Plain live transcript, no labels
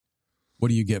What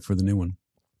do you get for the new one?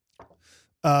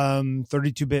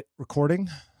 32-bit recording.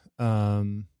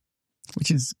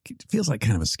 Which feels like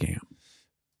kind of a scam.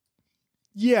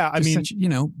 Yeah, I mean,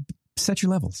 set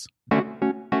your levels.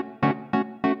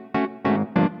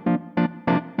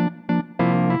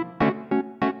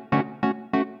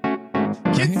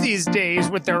 Kids these days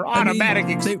with their automatic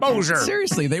exposure.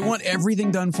 Seriously, they want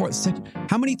everything done for it.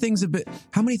 How many things have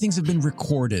been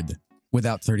recorded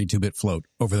without 32-bit float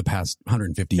over the past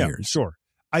 150 years? Sure.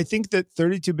 I think that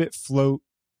 32-bit float.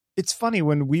 It's funny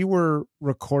when we were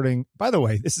recording. By the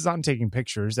way, this is on Taking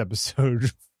Pictures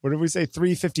episode. What did we say?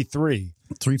 353.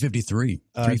 353.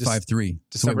 353.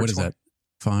 So wait, what is that?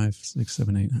 5, 6,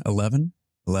 7, 8, 11?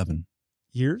 11.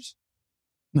 Years?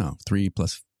 No, 3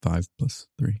 plus 5 plus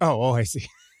 3. Oh, I see.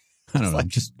 I don't know.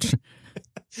 Just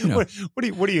what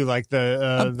do you like?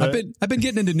 I've been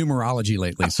getting into numerology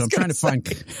lately, so I'm trying to find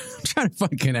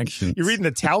connections. You're reading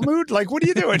the Talmud? Like, what are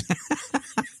you doing?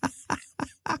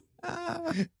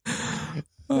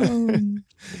 And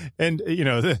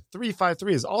the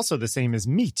 353 is also the same as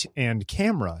meat and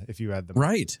camera if you add them.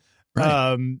 Right.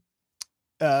 Yeah,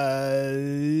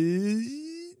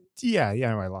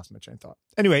 I lost my train of thought.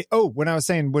 Anyway, when I was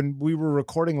saying when we were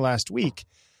recording last week,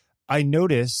 I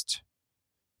noticed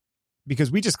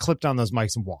because we just clipped on those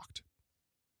mics and walked.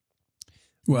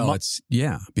 Well,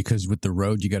 because with the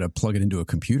Rode, you got to plug it into a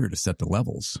computer to set the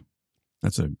levels.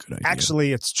 That's a good idea.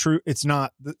 Actually, it's true. It's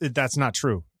not. That's not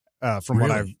true. From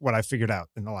what I figured out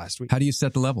in the last week. How do you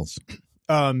set the levels?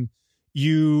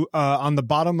 You on the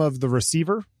bottom of the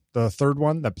receiver, the third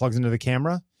one that plugs into the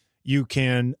camera, you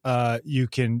can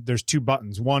there's two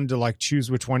buttons. One to like choose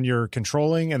which one you're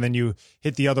controlling, and then you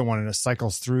hit the other one and it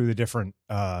cycles through the different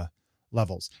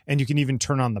levels. And you can even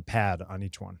turn on the pad on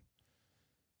each one.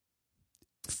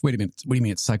 Wait a minute. What do you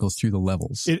mean it cycles through the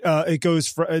levels? It goes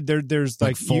for there's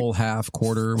like full, half,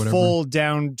 quarter, whatever. Full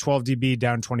down 12 dB,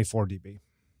 down 24 dB.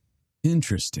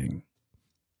 Interesting.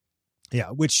 Yeah,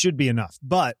 which should be enough.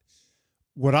 But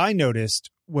what I noticed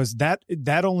was that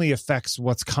only affects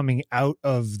what's coming out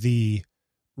of the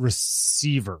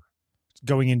receiver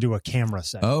going into a camera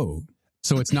set. Oh,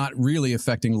 so it's not really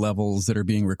affecting levels that are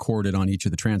being recorded on each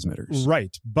of the transmitters.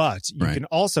 Right. But you can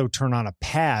also turn on a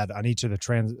pad on each of the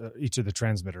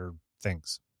transmitter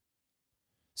things.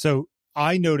 So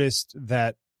I noticed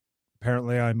that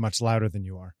apparently I'm much louder than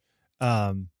you are.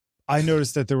 I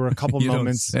noticed that there were a couple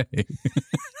moments.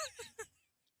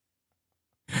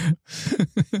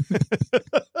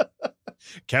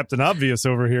 Captain Obvious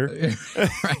over here.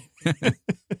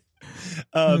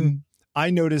 I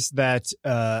noticed that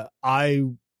I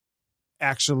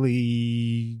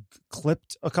actually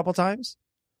clipped a couple times.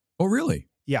 Oh, really?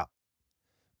 Yeah.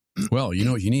 Well, you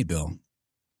know what you need, Bill?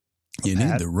 You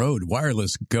need the Rode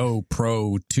Wireless Go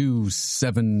Pro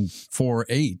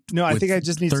 2748. No, I think I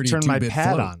just need to turn my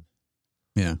pad on.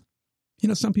 Yeah.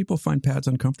 Some people find pads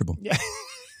uncomfortable. Yeah.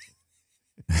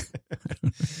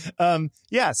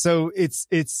 Yeah, so it's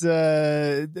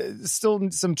still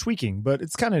some tweaking, but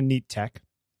it's kind of neat tech,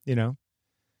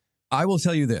 I will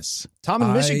tell you this. Tom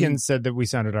in Michigan said that we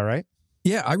sounded all right.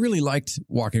 Yeah, I really liked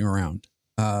walking around.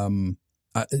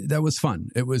 That was fun.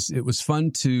 It was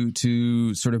fun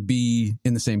to sort of be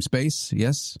in the same space.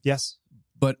 Yes.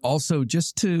 But also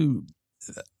just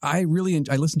I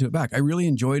listened to it back. I really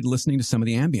enjoyed listening to some of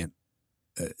the ambient.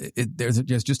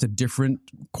 There's just a different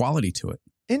quality to it.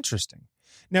 Interesting.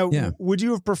 Now, would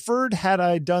you have preferred had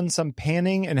I done some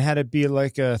panning and had it be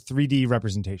like a 3D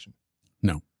representation?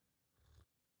 No.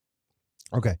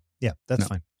 Okay. Yeah, that's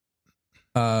fine.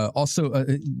 Also,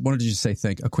 wanted to just say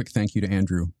a quick thank you to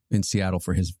Andrew in Seattle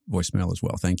for his voicemail as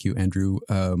well. Thank you, Andrew.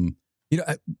 I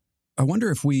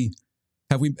wonder if we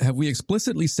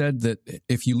explicitly said that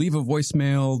if you leave a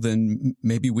voicemail, then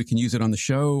maybe we can use it on the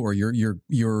show, or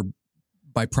you're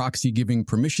by proxy giving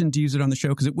permission to use it on the show,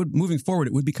 because moving forward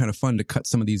it would be kind of fun to cut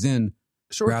some of these in,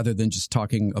 rather than just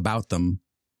talking about them.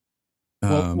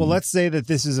 Well, let's say that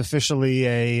this is officially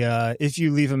if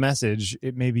you leave a message,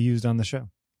 it may be used on the show.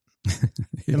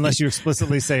 Unless you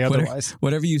explicitly say otherwise.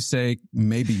 Whatever you say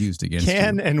may be used against you.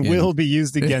 Can and will be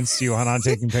used against you on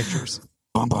Taking Pictures.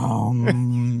 Yeah,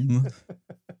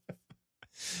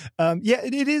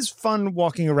 it is fun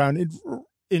walking around.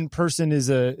 In person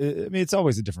it's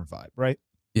always a different vibe, right?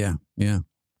 Yeah.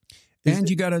 And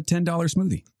you got a $10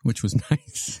 smoothie, which was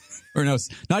nice. Or no,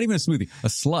 not even a smoothie, a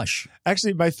slush.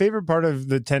 Actually, my favorite part of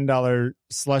the $10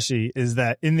 slushie is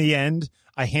that in the end,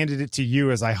 I handed it to you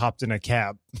as I hopped in a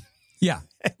cab. Yeah,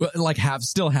 like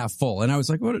still half full. And I was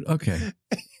like, "What? Okay,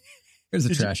 there's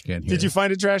a trash can here." Did you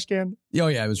find a trash can? Oh,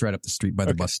 yeah, it was right up the street by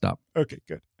the bus stop. Okay,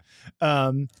 good.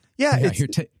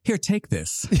 Here, take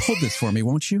this. Hold this for me,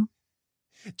 won't you?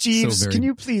 Jeeves, can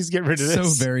you please get rid of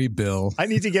this? So very Bill. I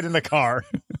need to get in the car.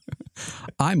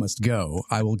 I must go.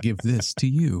 I will give this to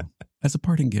you as a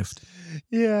parting gift.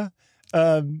 Yeah.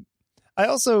 I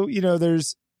also,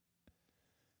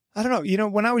 I don't know,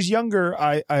 when I was younger,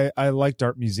 I liked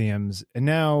art museums, and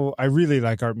now I really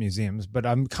like art museums, but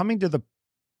I'm coming to the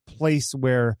place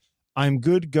where I'm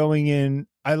good going in.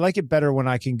 I like it better when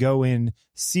I can go in,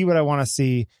 see what I want to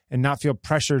see, and not feel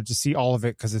pressured to see all of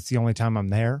it because it's the only time I'm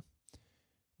there,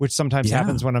 which sometimes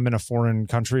happens when I'm in a foreign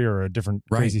country or a different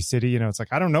crazy city. It's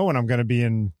like, I don't know when I'm going to be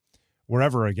in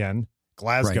wherever again,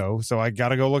 Glasgow. Right. So I got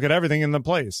to go look at everything in the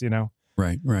place,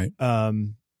 Right.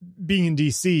 Being in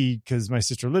DC, because my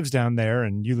sister lives down there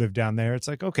and you live down there, it's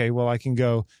like, okay, well, I can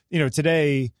go,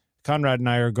 today Conrad and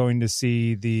I are going to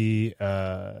see the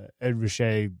Ed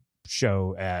Ruscha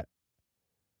show at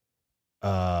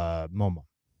MoMA.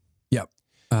 Yep.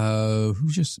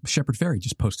 Shepard Fairey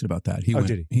just posted about that.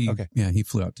 Did he? Okay. Yeah, he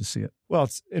flew out to see it. Well,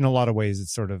 it's in a lot of ways,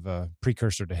 it's sort of a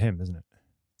precursor to him, isn't it?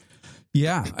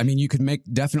 Yeah. I mean, you could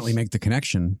definitely make the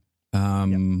connection.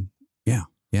 Yeah,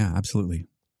 absolutely.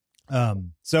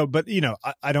 But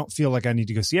I don't feel like I need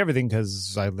to go see everything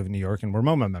because I live in New York and we're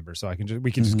MoMA members. So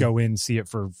we can just go in, see it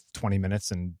for 20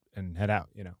 minutes and head out,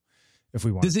 if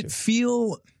we want. Does it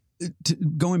feel,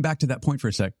 going back to that point for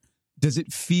a sec, does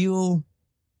it feel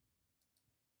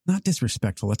not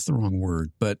disrespectful? That's the wrong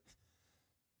word, but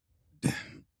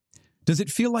does it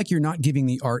feel like you're not giving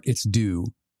the art its due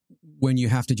when you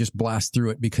have to just blast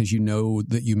through it because you know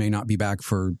that you may not be back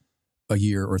for a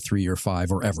year or 3 or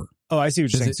 5 or ever? Oh, I see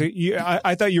what you're saying.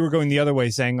 I thought you were going the other way,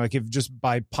 saying like if just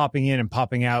by popping in and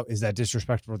popping out, is that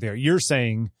disrespectful to the art? You're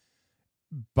saying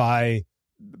by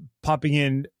popping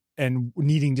in and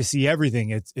needing to see everything,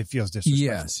 it feels disrespectful.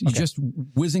 Yes, you're just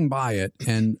whizzing by it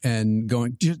and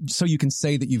going just so you can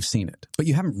say that you've seen it, but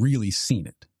you haven't really seen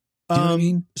it. Do you know what I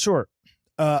mean? Sure.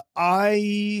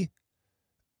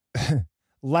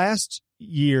 Last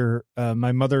year,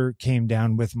 my mother came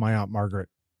down with my Aunt Margaret.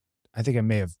 I think I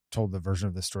may have told the version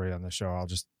of the story on the show. I'll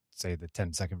just say the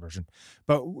 10-second version.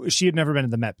 But she had never been to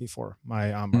the Met before,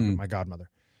 my Aunt Margaret, my godmother.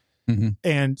 Mm-hmm.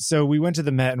 And so we went to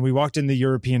the Met and we walked in the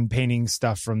European painting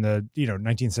stuff from the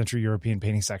 19th century European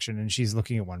painting section. And she's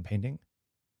looking at one painting,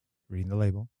 reading the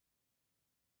label,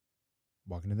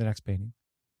 walking to the next painting,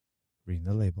 reading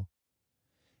the label.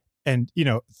 And,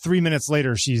 3 minutes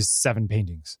later, she's 7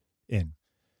 paintings in.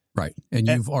 Right. And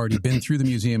you've already been through the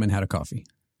museum and had a coffee.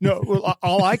 No, well,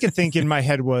 all I could think in my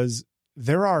head was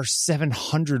there are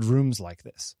 700 rooms like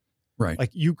this. Right.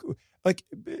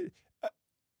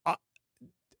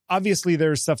 Obviously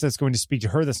there's stuff that's going to speak to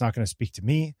her that's not going to speak to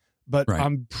me, but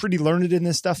I'm pretty learned in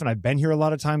this stuff and I've been here a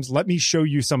lot of times. Let me show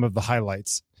you some of the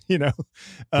highlights,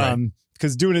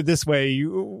 because doing it this way,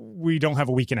 we don't have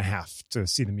a week and a half to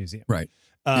see the museum. Right.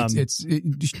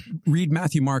 Read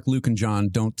Matthew, Mark, Luke, and John.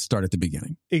 Don't start at the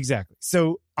beginning. Exactly.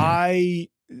 So I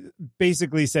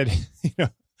basically said,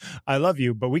 I love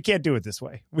you, but we can't do it this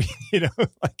way.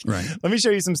 Let me show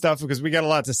you some stuff because we got a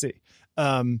lot to see.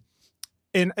 And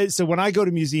so when I go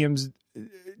to museums,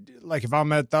 like if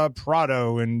I'm at the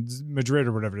Prado in Madrid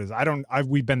or whatever it is,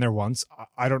 we've been there once.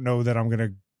 I don't know that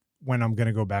when I'm going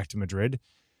to go back to Madrid.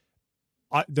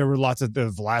 There were lots of the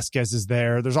Velázquez is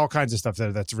there. There's all kinds of stuff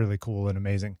there that's really cool and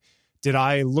amazing. Did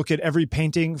I look at every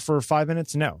painting for 5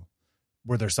 minutes? No.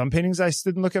 Were there some paintings I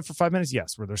didn't look at for 5 minutes?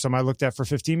 Yes. Were there some I looked at for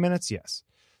 15 minutes? Yes.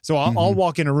 So I'll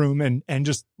walk in a room and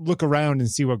just look around and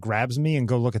see what grabs me and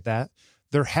go look at that.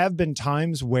 There have been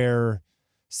times where,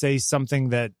 say, something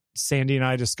that Sandy and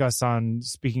I discuss on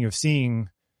Speaking of Seeing,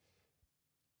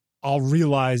 I'll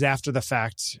realize after the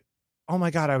fact, oh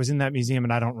my God, I was in that museum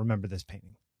and I don't remember this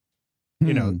painting.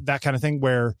 That kind of thing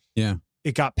where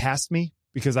it got past me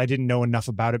because I didn't know enough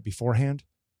about it beforehand.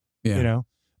 Yeah.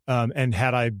 And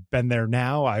had I been there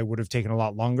now, I would have taken a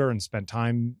lot longer and spent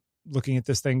time looking at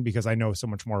this thing because I know so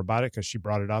much more about it because she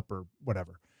brought it up or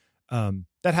whatever.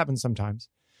 That happens sometimes.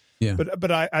 Yeah.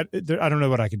 But I don't know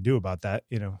what I can do about that.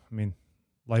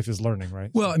 Life is learning,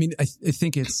 right? Well, I mean, I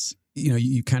think it's,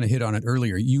 you kind of hit on it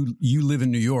earlier. You live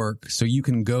in New York, so you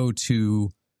can go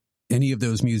to any of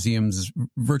those museums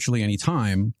virtually any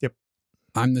time. Yep.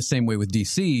 I'm the same way with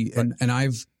DC, and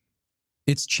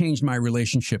it's changed my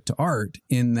relationship to art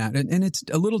in that, and it's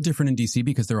a little different in DC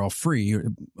because they're all free,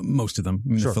 most of them. I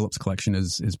mean, the Phillips collection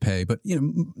is pay, but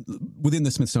within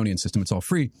the Smithsonian system, it's all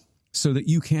free, so that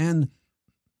you can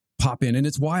pop in, and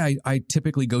it's why I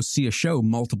typically go see a show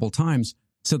multiple times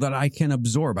so that I can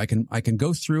absorb. I can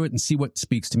go through it and see what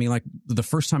speaks to me. Like the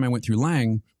first time I went through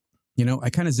Lang,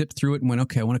 I kind of zipped through it and went,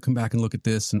 okay, I want to come back and look at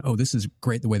this, and this is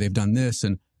great the way they've done this,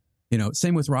 and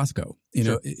same with Rothko,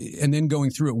 and then going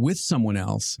through it with someone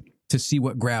else to see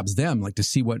what grabs them, like to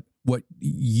see what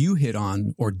you hit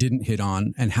on or didn't hit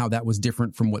on and how that was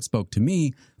different from what spoke to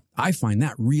me. I find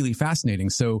that really fascinating.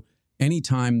 So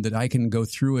anytime that I can go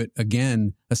through it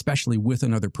again, especially with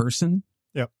another person,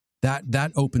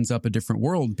 that opens up a different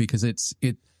world, because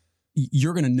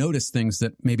you're going to notice things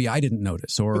that maybe I didn't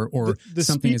notice, or the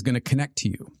something is going to connect to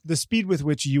you. The speed with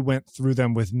which you went through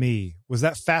them with me, was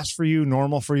that fast for you,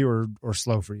 normal for you, or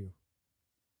slow for you?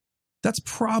 That's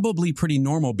probably pretty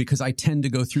normal, because I tend to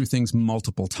go through things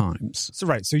multiple times. So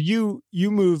right. So you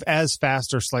move as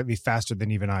fast or slightly faster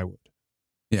than even I would.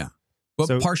 Yeah.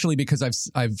 Well, partially because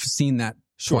I've seen that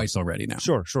twice already now.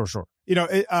 Sure. You know,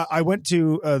 I went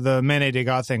to the Manet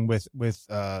Degas thing with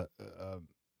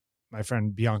my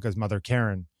friend Bianca's mother,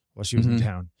 Karen, while she was in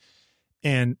town.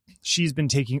 And she's been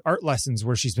taking art lessons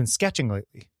where she's been sketching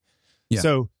lately. Yeah.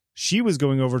 So she was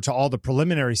going over to all the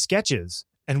preliminary sketches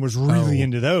and was really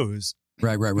into those.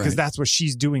 Right. Because that's what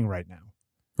she's doing right now.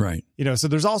 Right. You know, so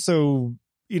there's also,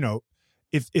 you know,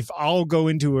 if I'll go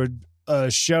into a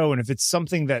show, and if it's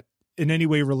something that in any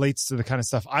way relates to the kind of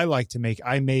stuff I like to make,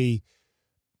 I may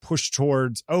push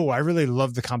towards, I really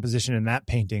love the composition in that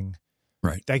painting.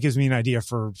 Right. That gives me an idea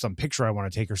for some picture I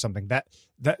want to take or something.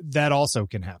 That also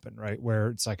can happen, right? Where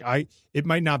it's like it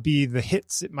might not be the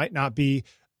hits. It might not be,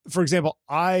 for example,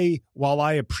 while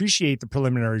I appreciate the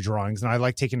preliminary drawings and I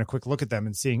like taking a quick look at them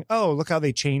and seeing, look how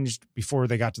they changed before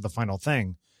they got to the final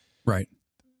thing. Right.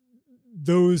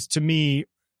 Those, to me,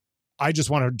 I just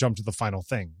want to jump to the final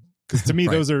thing. Because to me,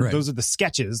 those are the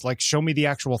sketches. Like, show me the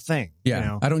actual thing. Yeah, you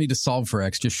know? I don't need to solve for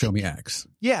X. Just show me X.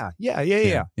 Yeah.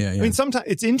 I mean, sometimes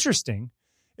it's interesting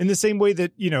in the same way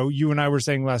that, you know, you and I were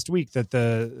saying last week that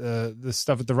the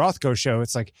stuff at the Rothko show.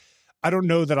 It's like, I don't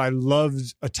know that I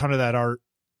loved a ton of that art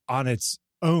on its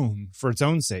own for its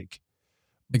own sake.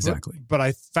 Exactly. But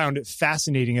I found it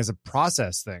fascinating as a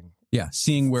process thing. Yeah,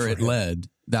 seeing where it led.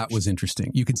 That was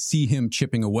interesting. You could see him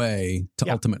chipping away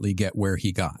to ultimately get where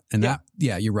he got. And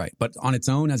you're right. But on its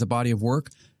own, as a body of work,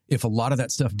 if a lot of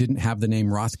that stuff didn't have the name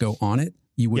Rothko on it,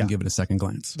 you wouldn't give it a second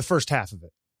glance. The first half of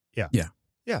it. Yeah.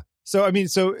 Yeah. So, I mean,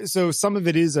 so some of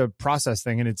it is a process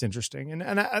thing, and it's interesting.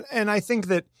 And I think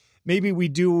that maybe we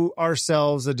do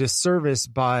ourselves a disservice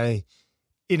by,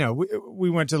 you know, we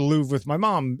went to the Louvre with my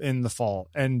mom in the fall,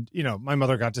 and, you know, my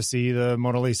mother got to see the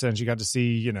Mona Lisa, and she got to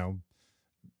see, the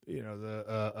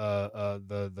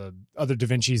other Da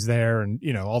Vinci's there, and,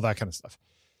 you know, all that kind of stuff.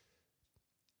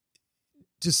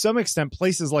 To some extent,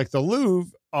 places like the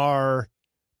Louvre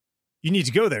you need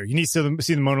to go there. You need to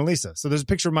see the Mona Lisa. So there's a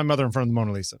picture of my mother in front of the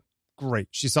Mona Lisa. Great.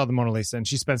 She saw the Mona Lisa, and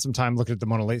she spent some time looking at the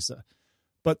Mona Lisa.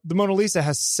 But the Mona Lisa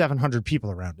has 700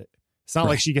 people around it. It's not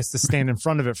like she gets to stand in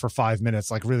front of it for 5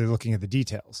 minutes, like really looking at the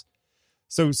details.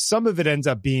 So some of it ends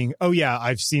up being,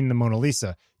 I've seen the Mona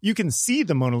Lisa. You can see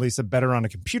the Mona Lisa better on a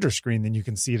computer screen than you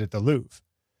can see it at the Louvre.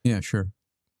 Yeah, sure.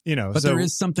 You know, but there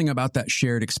is something about that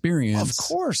shared experience. Of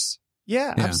course.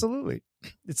 Yeah. Absolutely.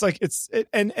 It's like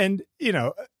and you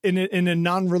know, in a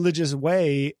non-religious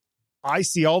way, I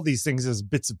see all these things as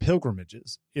bits of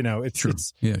pilgrimages. You know, it's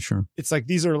sure. It's like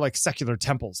these are like secular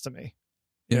temples to me.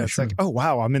 You know, it's like, oh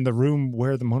wow, I'm in the room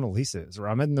where the Mona Lisa is, or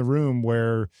I'm in the room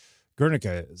where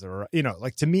Guernica is, or, you know,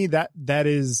 like, to me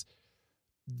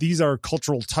these are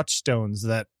cultural touchstones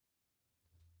that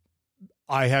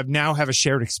I have a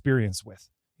shared experience with,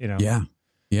 you know?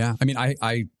 Yeah. I mean,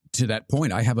 I to that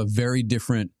point, I have a very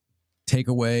different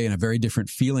takeaway and a very different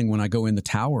feeling when I go in the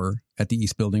tower at the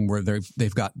East Building, where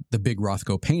they've got the big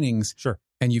Rothko paintings. Sure.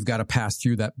 And you've got to pass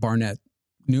through that Barnett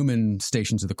Newman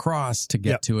Stations of the Cross to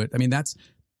get to it. I mean, that's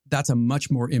a much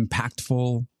more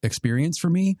impactful experience for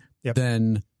me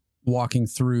than walking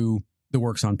through the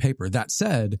works on paper. That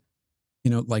said,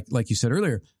 you know, like you said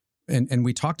earlier, and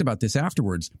we talked about this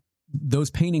afterwards,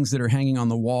 those paintings that are hanging on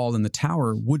the wall in the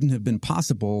tower wouldn't have been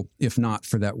possible if not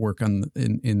for that work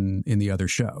in the other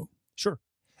show. Sure.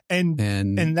 And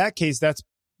in that case,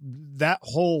 that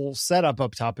whole setup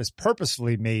up top is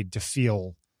purposefully made to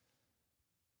feel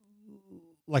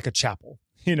like a chapel,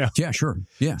 you know? Yeah, sure.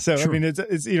 Yeah. So, sure. I mean,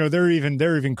 it's, you know, they're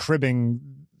even cribbing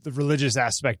the religious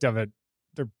aspect of it.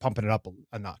 They're pumping it up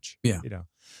a notch. Yeah. You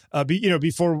know,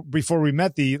 before we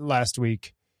met the last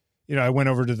week, you know, I went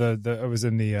over to I was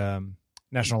in the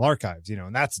National Archives, you know,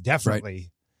 and that's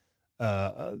definitely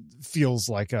feels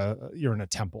like you're in a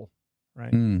temple,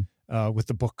 right? With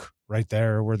the book right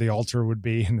there where the altar would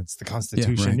be, and it's the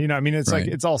Constitution. Yeah, right. You know, I mean, it's like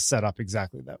it's all set up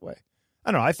exactly that way.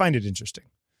 I don't know. I find it interesting.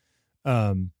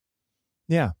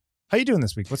 Yeah. How you doing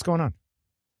this week? What's going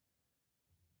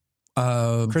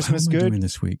on? Christmas good? Doing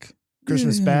this week?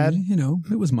 Christmas bad? You know,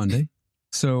 it was Monday,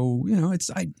 so you know,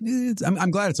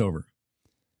 I'm glad it's over.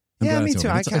 Me too.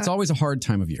 It's always a hard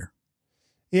time of year.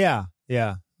 Yeah.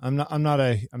 I'm not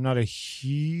a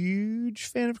huge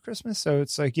fan of Christmas, so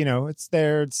it's like, it's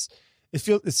there. It's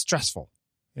stressful,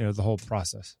 the whole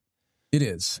process. It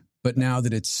is, but now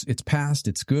that it's past,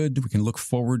 it's good. We can look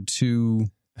forward to,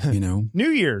 New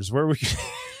Year's, where we can.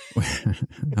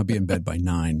 I'll be in bed by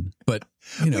 9, but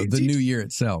the new year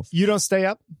itself. You don't stay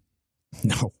up?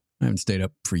 No, I haven't stayed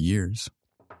up for years.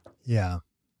 Yeah.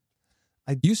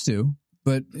 I used to,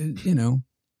 but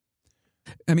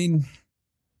I mean,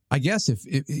 I guess if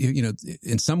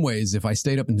in some ways, if I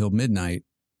stayed up until midnight,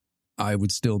 I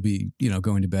would still be,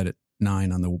 going to bed at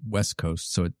 9 on the West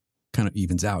Coast. So it kind of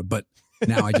evens out. But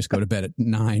now I just go to bed at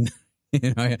 9.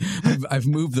 I've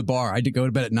moved the bar. I did go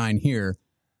to bed at 9 here.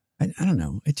 I don't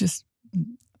know. I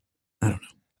don't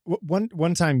know.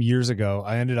 One time years ago,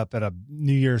 I ended up at a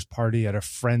New Year's party at a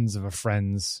friend's of a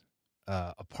friend's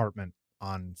apartment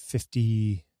on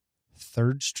 53rd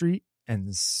Street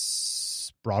and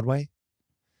Broadway.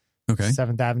 Okay.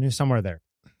 7th Avenue, somewhere there.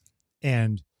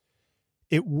 And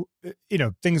it,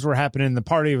 things were happening in the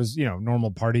party. It was,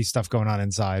 normal party stuff going on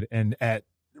inside. And at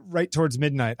right towards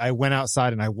midnight, I went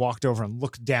outside and I walked over and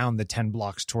looked down the 10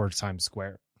 blocks towards Times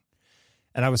Square.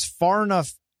 And I was far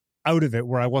enough out of it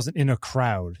where I wasn't in a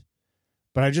crowd,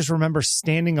 but I just remember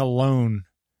standing alone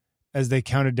as they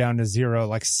counted down to 0,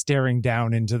 like staring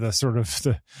down into the sort of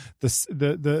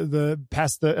the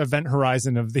past the event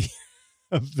horizon of the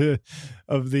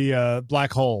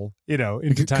black hole,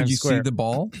 into Times Square. Could you see the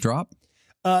ball drop?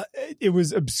 It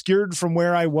was obscured from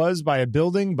where I was by a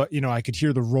building, but I could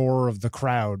hear the roar of the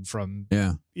crowd from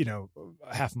a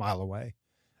half mile away.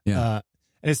 Yeah.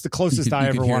 And it's the closest I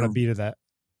ever want to be to that.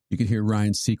 You could hear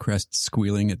Ryan Seacrest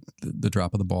squealing at the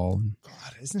drop of the ball.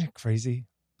 God, isn't it crazy?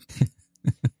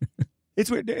 It's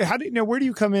weird. Where do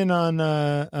you come in on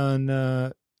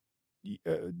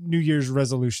New Year's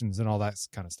resolutions and all that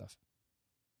kind of stuff?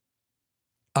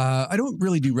 I don't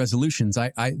really do resolutions.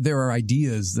 There are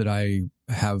ideas that I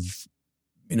have,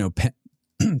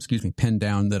 penned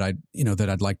down that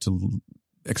I'd like to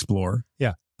explore.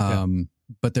 Yeah.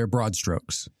 But they're broad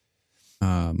strokes.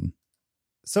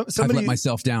 So I've let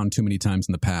myself down too many times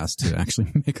in the past to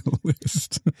actually make a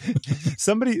list.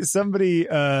 somebody,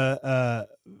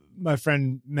 my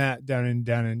friend Matt down in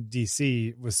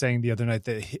DC was saying the other night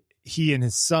that he and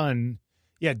his son,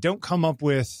 don't come up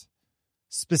with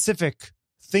specific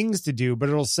things to do, but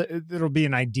it'll be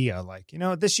an idea. Like,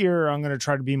 this year I'm going to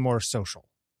try to be more social.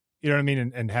 You know what I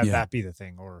mean? And have that be the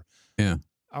thing. Or I'm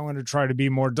going to try to be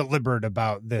more deliberate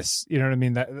about this. You know what I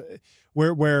mean? That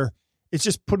where it's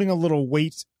just putting a little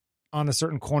weight on a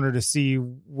certain corner to see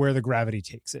where the gravity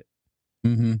takes it.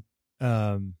 Mm-hmm.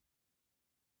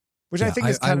 Which I think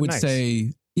is kind of nice.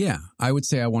 I would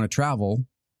say I want to travel.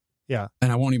 Yeah. And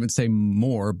I won't even say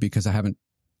more because I haven't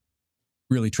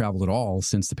really traveled at all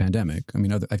since the pandemic. I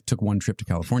mean, I took one trip to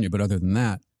California, but other than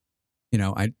that,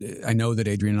 I know that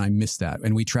Adrian and I miss that,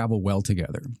 and we travel well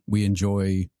together. We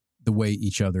enjoy the way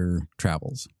each other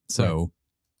travels. So right.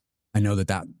 I know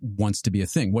that wants to be a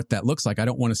thing. What that looks like, I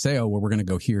don't want to say, we're going to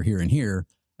go here, here, and here.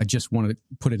 I just want to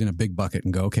put it in a big bucket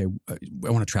and go, okay, I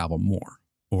want to travel more.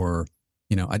 Or,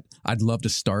 I'd love to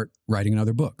start writing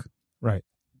another book. Right.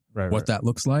 What that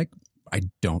looks like, I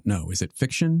don't know. Is it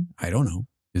fiction? I don't know.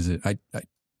 Is it? I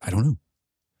don't know.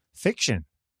 Fiction.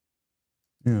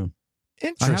 Yeah.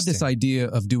 Interesting. I have this idea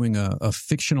of doing a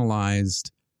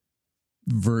fictionalized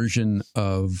version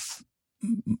of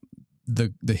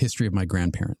the history of my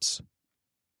grandparents.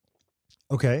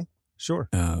 Okay, sure.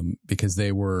 Because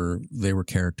they were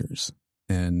characters,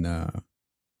 and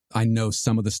I know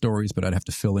some of the stories, but I'd have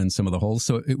to fill in some of the holes.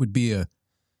 So it would be a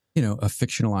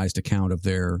fictionalized account of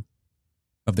their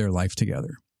life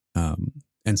together.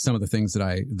 And some of the things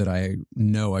that I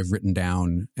know I've written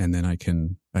down, and then I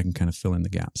can kind of fill in the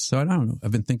gaps. So I don't know.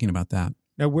 I've been thinking about that.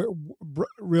 Now,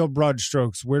 real broad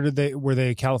strokes. Were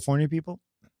they California people?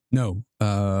 No,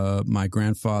 my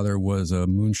grandfather was a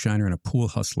moonshiner and a pool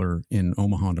hustler in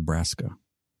Omaha, Nebraska.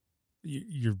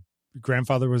 Your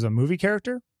grandfather was a movie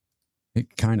character?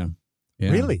 Kind of.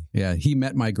 Yeah. Really? Yeah. He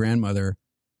met my grandmother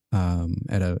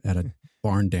at a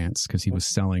barn dance because he was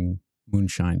selling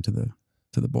moonshine to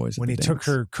the boys. When he took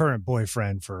her current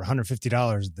boyfriend for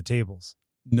 $150 at the tables.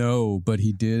 No, but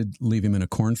he did leave him in a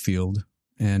cornfield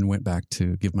and went back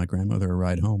to give my grandmother a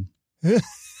ride home.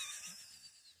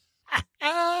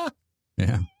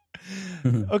 Yeah.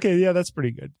 Okay, yeah, that's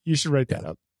pretty good. You should write that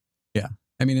up. Yeah.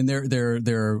 I mean, and there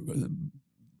are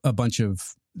a bunch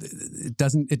of it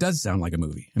does sound like a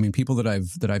movie. I mean, people that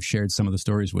I've shared some of the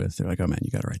stories with, they're like, "Oh man, you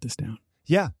got to write this down."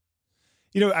 Yeah.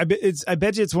 I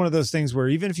bet you it's one of those things where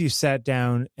even if you sat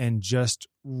down and just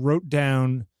wrote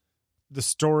down the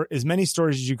story, as many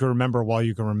stories as you can remember while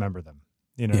you can remember them.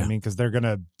 You know what I mean? Because they're going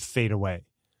to fade away.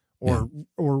 Or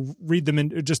read them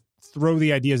and just throw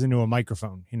the ideas into a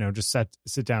microphone, just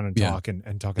sit down and talk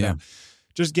and talk it out.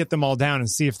 Just get them all down and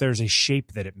see if there's a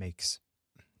shape that it makes.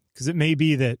 Because it may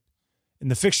be that in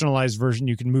the fictionalized version,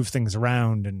 you can move things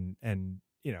around and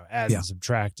add and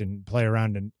subtract and play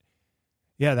around. And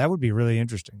that would be really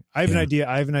interesting. I have an idea.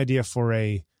 I have an idea for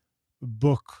a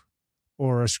book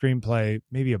or a screenplay,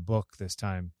 maybe a book this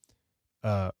time,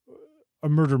 a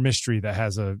murder mystery that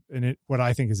has what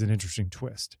I think is an interesting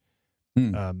twist.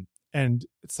 And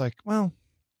it's like, well,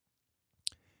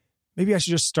 maybe I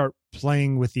should just start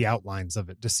playing with the outlines of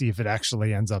it to see if it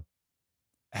actually ends up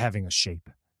having a shape,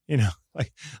 and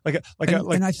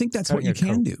I think that's what you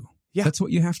can do. Yeah. That's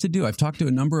what you have to do. I've talked to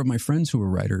a number of my friends who are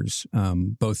writers,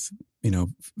 both,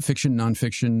 fiction,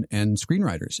 nonfiction, and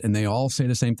screenwriters, and they all say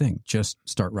the same thing. Just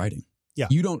start writing. Yeah.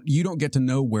 You don't get to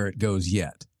know where it goes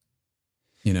yet.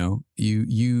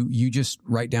 You just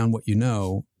write down what you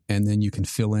know, and then you can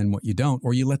fill in what you don't,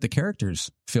 or you let the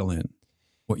characters fill in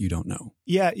what you don't know.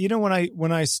 Yeah.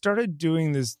 When I started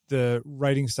doing the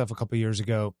writing stuff a couple of years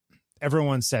ago,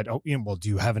 everyone said, "Oh, well, do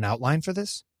you have an outline for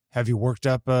this? Have you worked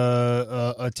up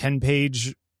a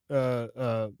 10-page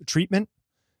treatment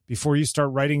before you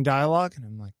start writing dialogue?" And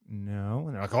I'm like, "No."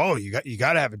 And they're like, "Oh, you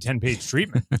got to have a 10-page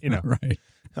treatment, Right.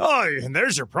 Oh, and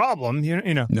there's your problem,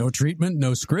 No treatment,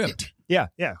 no script. Yeah.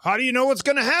 How do you know what's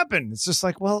going to happen? It's just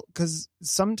like, well, because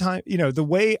sometimes, the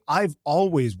way I've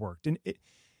always worked, and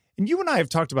you and I have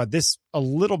talked about this a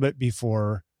little bit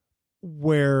before,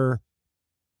 where,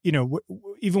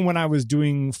 even when I was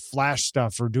doing Flash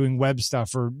stuff or doing web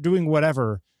stuff or doing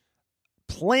whatever,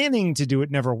 planning to do it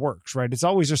never works, right? It's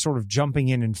always just sort of jumping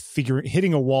in and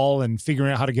hitting a wall and figuring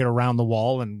out how to get around the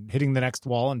wall and hitting the next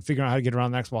wall and figuring out how to get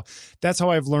around the next wall. That's how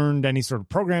I've learned any sort of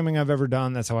programming I've ever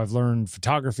done. That's how I've learned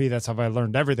photography. That's how I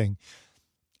learned everything.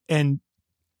 And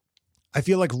I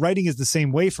feel like writing is the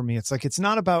same way for me. It's like, it's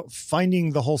not about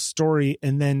finding the whole story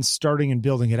and then starting and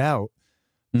building it out.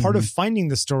 Part of finding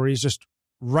the story is just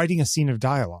writing a scene of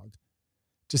dialogue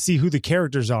to see who the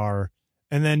characters are.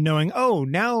 And then knowing, oh,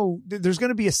 now there's going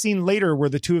to be a scene later where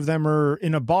the two of them are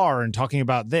in a bar and talking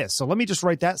about this. So let me just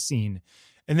write that scene.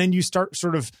 And then you start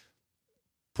sort of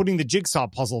putting the jigsaw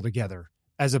puzzle together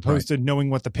as opposed to knowing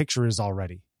what the picture is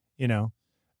already,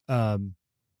 And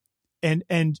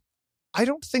I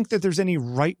don't think that there's any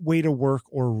right way to work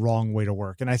or wrong way to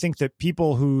work. And I think that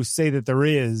people who say that there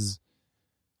is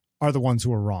are the ones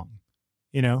who are wrong,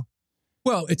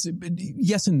 Well, it's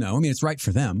yes and no. I mean, it's right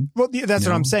for them. Well, that's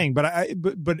what I'm saying. But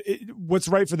what's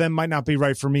right for them might not be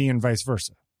right for me, and vice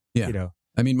versa. Yeah.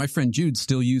 I mean, my friend Jude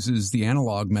still uses the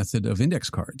analog method of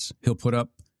index cards. He'll put up,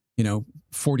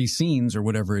 40 scenes or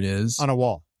whatever it is on a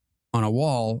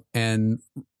wall, and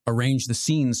arrange the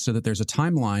scenes so that there's a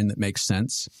timeline that makes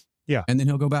sense. Yeah. And then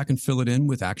he'll go back and fill it in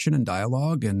with action and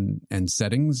dialogue and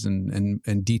settings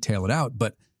and detail it out.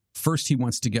 But first, he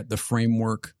wants to get the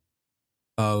framework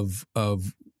of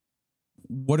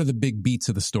what are the big beats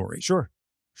of the story. Sure.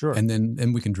 And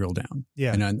then we can drill down.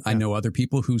 Yeah. And I know other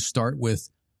people who start with,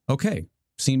 okay,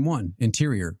 scene 1,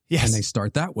 interior. Yes. And they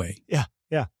start that way. Yeah.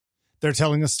 They're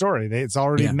telling a story. It's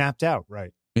already mapped out.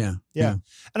 Right. Yeah.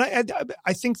 And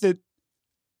I think that,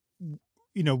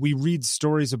 we read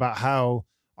stories about how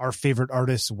our favorite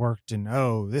artists worked and,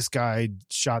 oh, this guy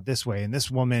shot this way and this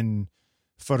woman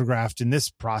photographed in this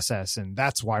process, and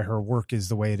that's why her work is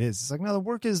the way it is. It's like, no, the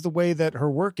work is the way that her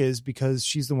work is because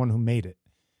she's the one who made it.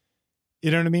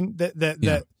 You know what I mean?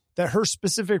 That her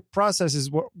specific process is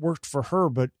what worked for her,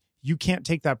 but you can't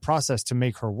take that process to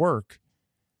make her work.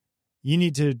 You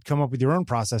need to come up with your own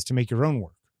process to make your own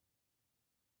work.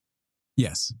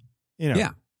 Yes.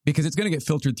 Yeah, because it's going to get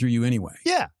filtered through you anyway.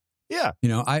 Yeah.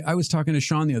 I was talking to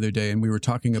Sean the other day, and we were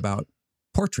talking about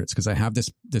portraits, because I have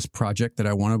this project that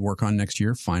I want to work on next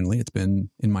year. Finally, it's been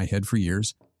in my head for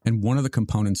years, and one of the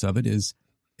components of it is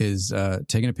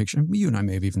taking a picture. You and I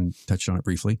may have even touched on it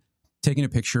briefly. Taking a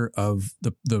picture of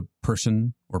the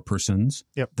person or persons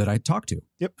that I talk to,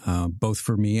 both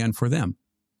for me and for them.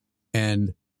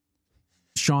 And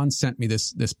Sean sent me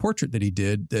this portrait that he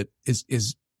did that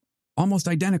is almost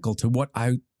identical to what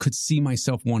I could see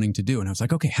myself wanting to do. And I was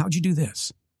like, okay, how'd you do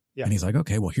this? Yeah. And he's like,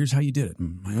 okay, well, here's how you did it.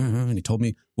 And he told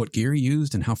me what gear he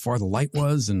used and how far the light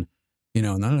was, and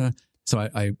So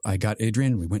I got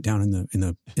Adrian. We went down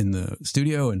in the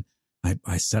studio, and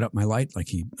I set up my light like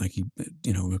he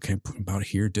okay, about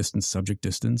here, distance, subject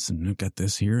distance, and I've got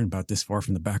this here and about this far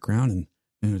from the background,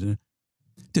 and it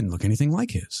didn't look anything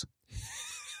like his.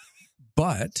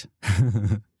 But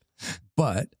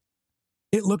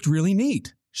it looked really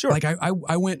neat. Sure. Like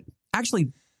I went,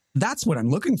 actually, That's what I'm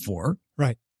looking for.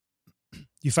 Right.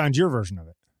 You found your version of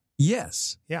it.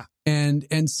 Yes. Yeah.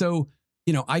 And so,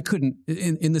 I couldn't,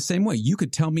 in the same way, you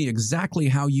could tell me exactly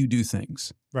how you do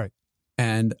things. Right.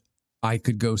 And I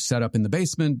could go set up in the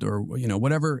basement or,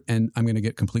 whatever, and I'm going to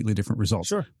get completely different results.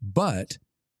 Sure. But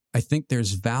I think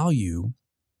there's value.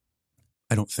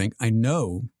 I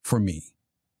know for me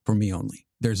only,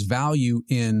 there's value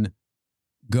in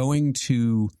going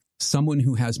to someone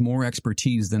who has more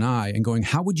expertise than I and going,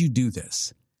 how would you do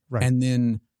this? Right. And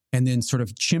then sort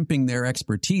of chimping their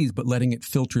expertise, but letting it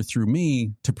filter through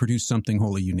me to produce something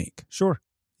wholly unique. Sure.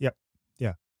 Yep.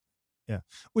 Yeah. Yeah.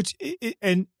 Which,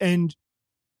 and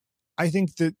I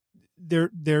think that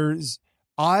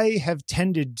I have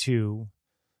tended to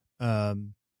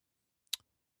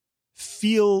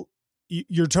feel,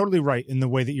 you're totally right in the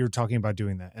way that you're talking about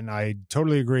doing that. And I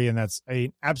totally agree. And that's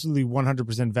an absolutely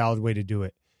 100% valid way to do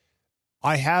it.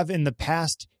 I have in the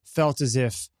past felt as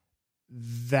if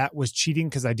that was cheating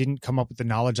because I didn't come up with the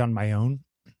knowledge on my own.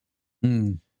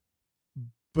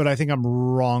 But I think I'm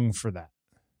wrong for that.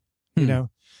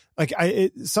 Like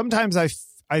sometimes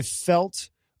I felt,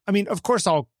 I mean, of course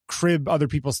I'll crib other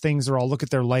people's things or I'll look at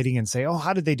their lighting and say, oh,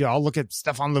 how did they do it? I'll look at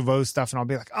Stefan Levau's stuff and I'll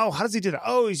be like, oh, how does he do that?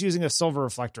 Oh, he's using a silver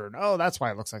reflector. And oh, that's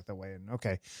why it looks like that way. And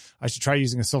okay, I should try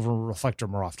using a silver reflector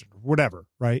more often, whatever.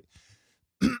 Right.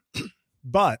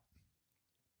 But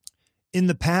in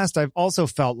the past, I've also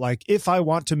felt like if I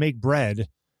want to make bread,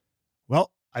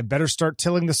 well, I better start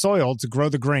tilling the soil to grow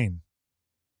the grain.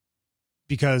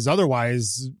 Because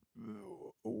otherwise,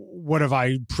 what have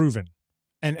I proven?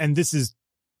 And this is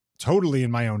totally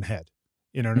in my own head.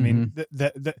 You know what I mean?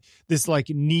 This like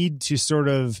need to sort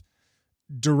of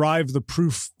derive the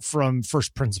proof from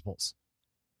first principles,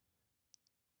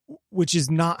 which is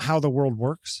not how the world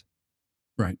works.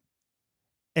 Right.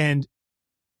 And,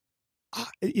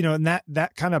 and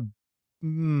that kind of,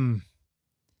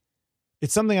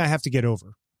 it's something I have to get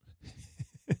over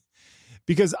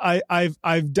because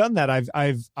I've done that.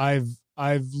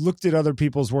 I've looked at other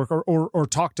people's work or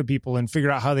talked to people and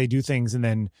figured out how they do things and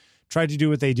then tried to do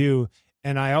what they do.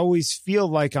 And I always feel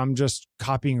like I'm just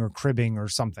copying or cribbing or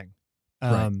something.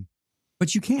 Right.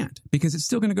 But you can't because it's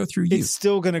still going to go through you. It's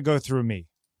still going to go through me.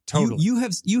 Totally.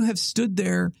 You have stood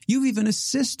there. You've even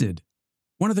assisted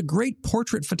one of the great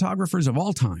portrait photographers of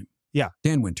all time. Yeah.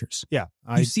 Dan Winters. Yeah.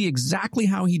 You see exactly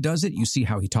how he does it. You see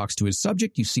how he talks to his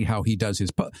subject. You see how he does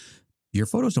his... Your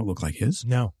photos don't look like his.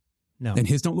 No. And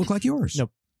his don't look like yours.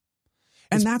 Nope.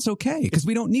 And that's okay, because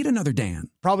we don't need another Dan.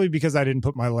 Probably because I didn't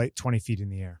put my light 20 feet in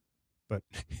the air. But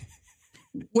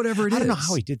whatever it is. I don't know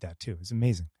how he did that, too. It's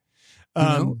amazing.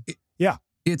 Yeah.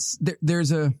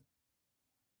 There's a...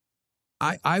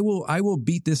 I will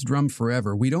beat this drum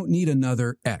forever. We don't need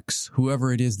another X,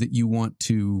 whoever it is that you want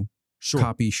to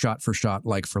copy shot for shot,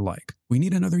 like for like. We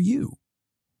need another you.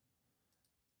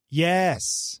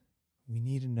 Yes. We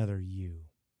need another you.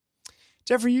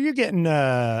 Jeffrey, you're getting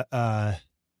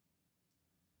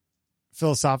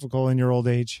philosophical in your old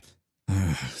age.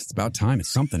 It's about time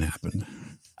something happened.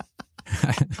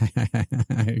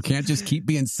 I can't just keep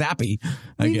being sappy,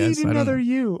 I guess. We need another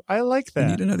you. I like that.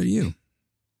 We need another you.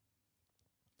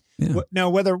 Yeah. Now,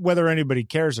 whether anybody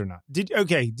cares or not. You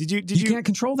can't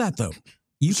control that though.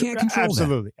 You can't control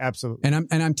absolutely, that. Absolutely.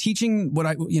 And I'm teaching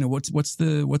what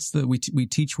we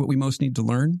teach what we most need to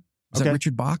learn. Is that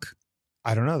Richard Bach?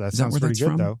 I don't know. That sounds pretty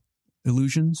good though.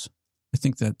 Illusions. I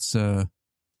think that's it's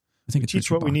teach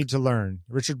Richard what Bach. We need to learn.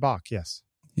 Richard Bach. Yes.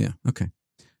 Yeah. Okay.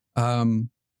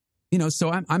 So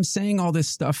I'm saying all this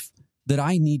stuff that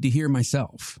I need to hear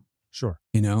myself. Sure.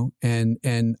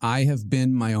 And I have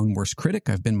been my own worst critic.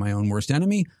 I've been my own worst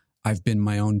enemy. I've been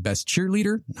my own best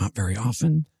cheerleader. Not very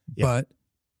often, but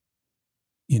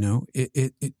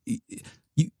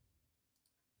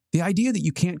the idea that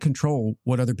you can't control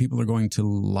what other people are going to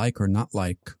like or not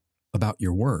like about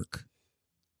your work,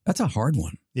 that's a hard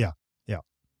one. Yeah. Yeah.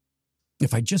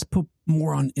 If I just put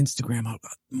more on Instagram,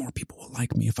 more people will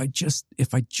like me. If I just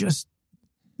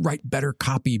write better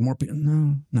copy, more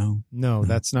people. No,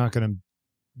 that's not going to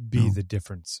be the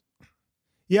difference.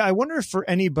 Yeah, I wonder if for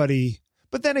anybody,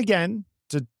 but then again,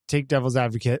 to take devil's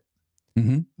advocate,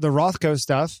 the Rothko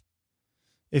stuff,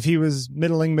 if he was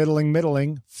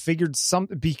middling, figured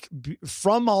something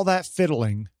from all that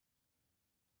fiddling,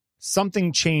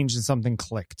 something changed and something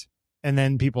clicked, and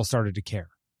then people started to care.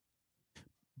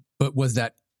 But was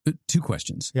that two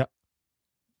questions? Yeah.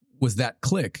 Was that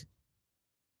click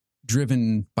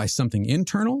driven by something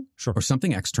internal or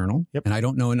something external? Yep. And I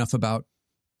don't know enough about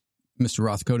Mr.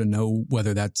 Rothko to know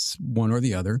whether that's one or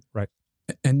the other. Right.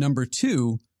 And number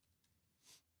two,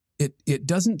 it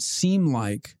doesn't seem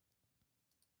like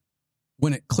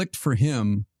when it clicked for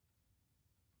him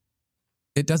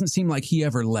it doesn't seem like he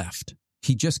ever left.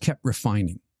 He just kept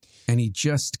refining, and he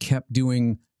just kept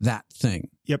doing that thing.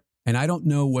 Yep. And I don't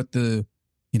know what I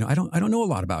don't know a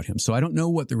lot about him. So I don't know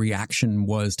what the reaction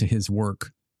was to his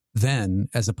work then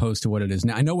as opposed to what it is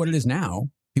now. I know what it is now.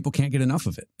 People can't get enough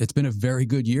of it. It's been a very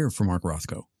good year for Mark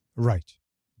Rothko. Right.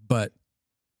 But,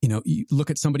 you look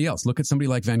at somebody else. Look at somebody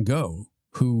like Van Gogh,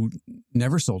 who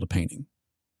never sold a painting.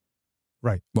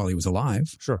 Right. While he was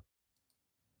alive. Sure.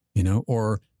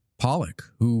 Or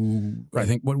Pollock, who I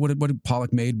think, what did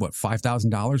Pollock made? What,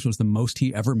 $5,000 was the most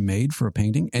he ever made for a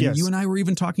painting? And yes. You and I were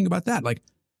even talking about that. Like,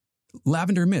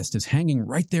 Lavender Mist is hanging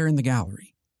right there in the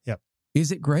gallery. Yep.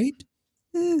 Is it great?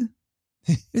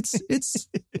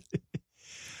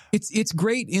 It's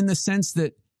great in the sense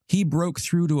that he broke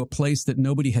through to a place that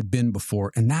nobody had been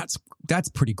before, and that's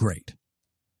pretty great.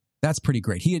 That's pretty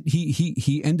great.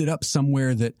 He ended up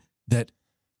somewhere that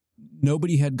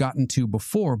nobody had gotten to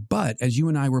before. But as you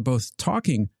and I were both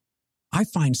talking, I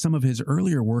find some of his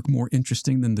earlier work more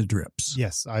interesting than the drips.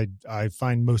 Yes, I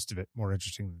find most of it more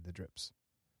interesting than the drips.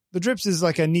 The drips is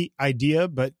like a neat idea,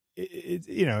 but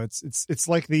it's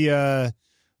like the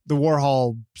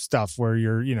Warhol stuff where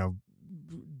you're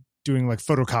doing like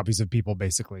photocopies of people,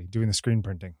 basically doing the screen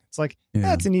printing. It's like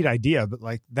that's a neat idea, but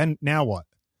like then now what?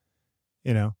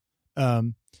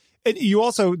 And you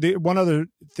also one other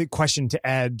question to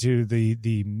add to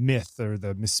the myth or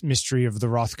the mystery of the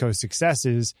Rothko success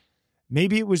is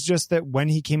maybe it was just that when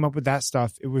he came up with that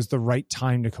stuff, it was the right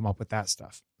time to come up with that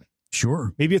stuff.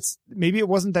 Sure. Maybe it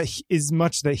wasn't that as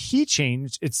much that he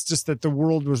changed. It's just that the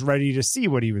world was ready to see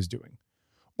what he was doing,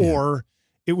 or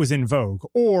it was in vogue,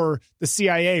 or the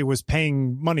CIA was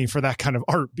paying money for that kind of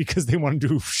art because they wanted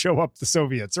to show up the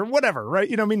Soviets or whatever. Right.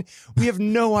 We have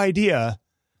no idea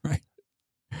right.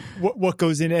 what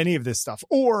goes into any of this stuff,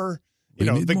 or,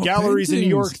 the galleries in New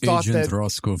York thought Agent that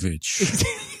Roskovich.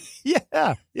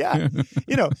 Yeah.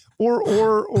 Or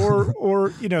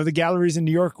the galleries in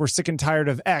New York were sick and tired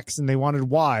of X and they wanted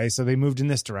Y. So they moved in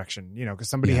this direction, because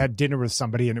somebody had dinner with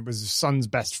somebody and it was his son's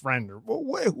best friend, or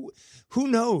who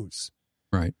knows?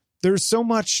 Right. There's so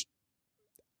much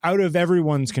out of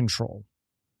everyone's control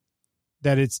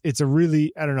that it's a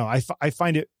really, I don't know. I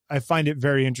find it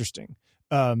very interesting.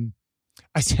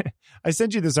 I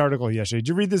sent you this article yesterday. Did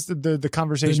you read this? The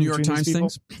conversation the New York between Times these people?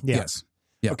 things? Yeah. Yes.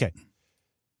 Yeah. Okay.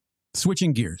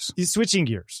 Switching gears.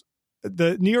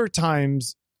 The New York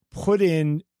Times put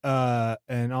in,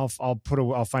 and I'll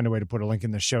find a way to put a link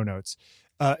in the show notes.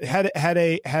 Had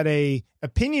a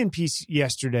opinion piece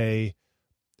yesterday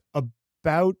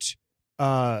about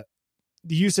the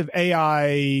use of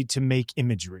AI to make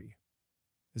imagery.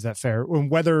 Is that fair?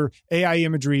 Whether AI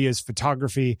imagery is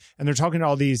photography, and they're talking to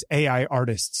all these AI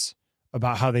artists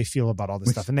about how they feel about all this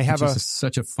stuff, and they have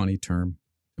such a funny term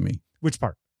to me. Which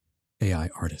part? AI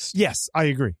artist. Yes, I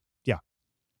agree. Yeah,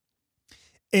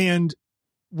 and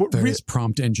various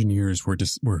prompt engineers were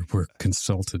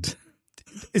consulted.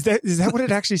 Is that what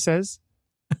it actually says?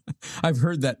 I've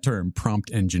heard that term,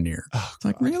 prompt engineer. Oh, it's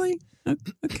like, really?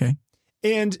 Okay.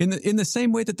 And in the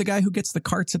same way that the guy who gets the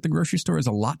carts at the grocery store is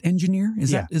a lot engineer, is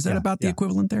that about the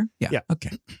equivalent there? Yeah.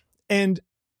 Okay. And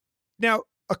now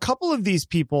a couple of these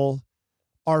people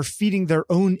are feeding their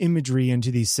own imagery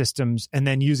into these systems and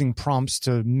then using prompts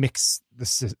to mix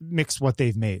what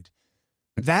they've made.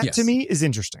 That to me is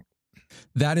interesting.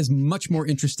 That is much more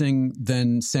interesting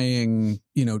than saying,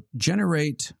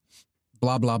 generate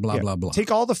blah, blah, blah, blah, blah.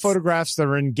 Take all the photographs that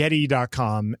are in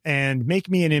Getty.com and make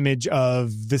me an image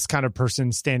of this kind of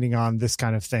person standing on this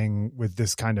kind of thing with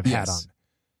this kind of hat on.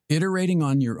 Iterating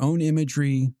on your own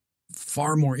imagery,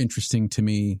 far more interesting to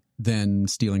me than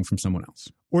stealing from someone else.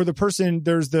 Or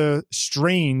there's the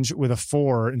strange with a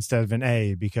 4 instead of an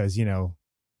A because,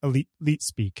 elite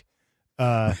speak.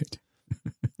 Right.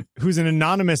 Who's an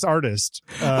anonymous artist.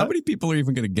 How many people are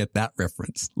even going to get that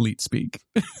reference? Leet speak.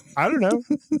 I don't know.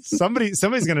 Somebody's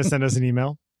going to send us an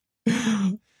email.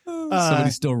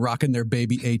 Somebody's still rocking their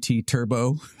baby AT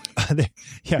Turbo.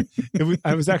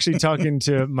 I was actually talking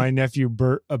to my nephew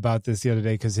Bert about this the other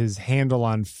day because his handle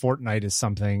on Fortnite is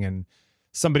something, and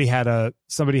somebody had a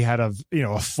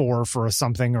 4 for a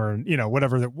something, or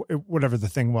whatever the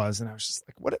thing was, and I was just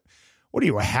like, what are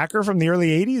you, a hacker from the early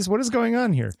 80s? What is going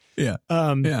on here? Yeah.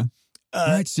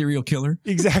 Right, serial killer.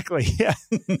 Exactly. Yeah.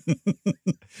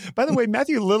 By the way,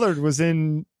 Matthew Lillard was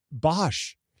in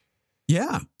Bosch.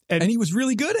 Yeah. And he was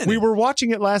really good at it. We were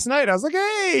watching it last night. I was like,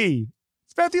 hey,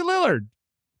 it's Matthew Lillard.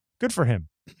 Good for him.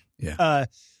 Yeah.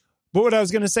 But what I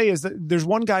was going to say is that there's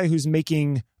one guy who's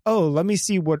making, let me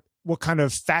see what kind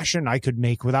of fashion I could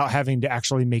make without having to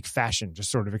actually make fashion,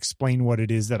 just sort of explain what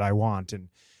it is that I want. And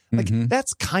Like,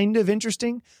 that's kind of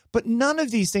interesting, but none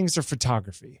of these things are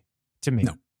photography to me.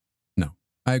 No,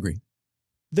 I agree.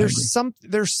 There's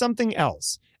something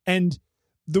else. And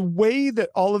the way that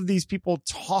all of these people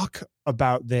talk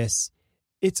about this,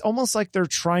 it's almost like they're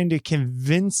trying to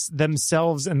convince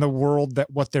themselves and the world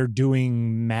that what they're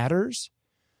doing matters.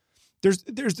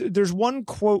 There's one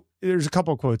quote, there's a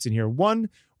couple of quotes in here. One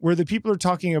where the people are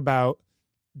talking about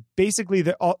basically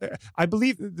I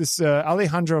believe this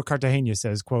Alejandro Cartagena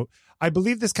says, quote, "I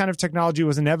believe this kind of technology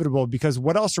was inevitable because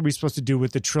what else are we supposed to do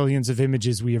with the trillions of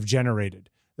images we have generated?"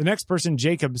 The next person,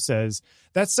 Jacob, says,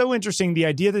 "That's so interesting. The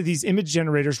idea that these image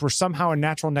generators were somehow a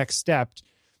natural next step,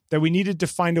 that we needed to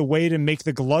find a way to make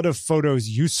the glut of photos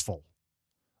useful.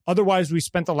 Otherwise, we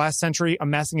spent the last century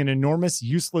amassing an enormous,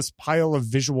 useless pile of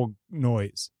visual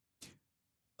noise."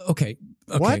 Okay.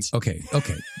 What? Okay.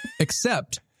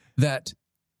 Except that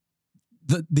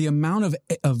the amount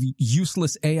of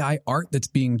useless AI art that's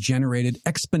being generated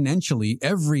exponentially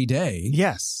every day.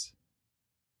 Yes.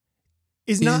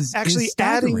 Is not actually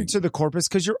adding to the corpus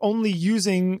because you're only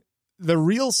using the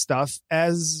real stuff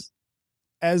as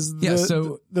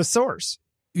the source.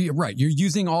 Right. You're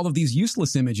using all of these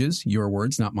useless images, your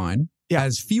words, not mine,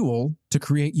 as fuel to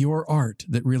create your art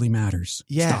that really matters.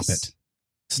 Yes.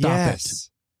 Stop it.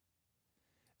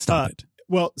 Stop it.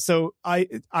 Well, so I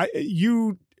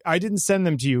didn't send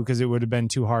them to you because it would have been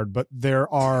too hard, but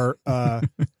there are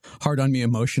hard on me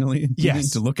emotionally.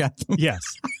 Yes. To look at them. Yes.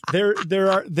 There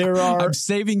are I'm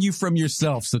saving you from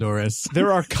yourself, Sidoris.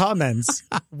 There are comments,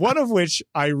 one of which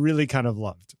I really kind of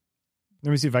loved.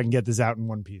 Let me see if I can get this out in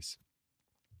one piece.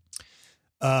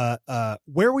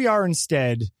 Where we are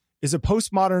instead is a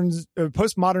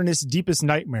postmodernist deepest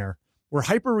nightmare where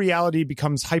hyper-reality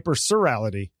becomes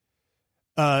hyper-surreality,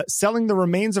 selling the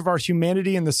remains of our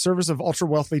humanity in the service of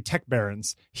ultra-wealthy tech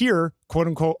barons. Here,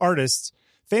 quote-unquote artists,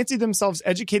 fancy themselves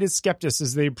educated skeptics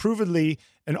as they approvingly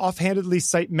and offhandedly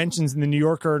cite mentions in the New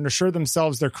Yorker and assure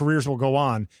themselves their careers will go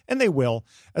on, and they will,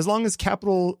 as long as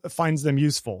capital finds them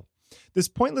useful. This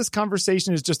pointless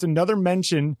conversation is just another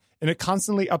mention in a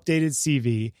constantly updated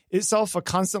CV, itself a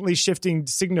constantly shifting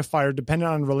signifier dependent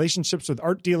on relationships with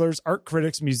art dealers, art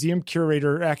critics, museum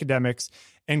curator, academics,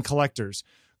 and collectors.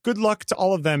 Good luck to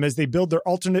all of them as they build their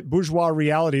alternate bourgeois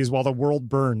realities while the world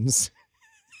burns.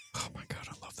 Oh my God,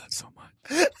 I love that so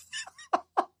much.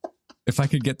 If I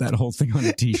could get that whole thing on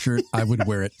a t-shirt, I would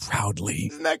wear it proudly.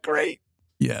 Isn't that great?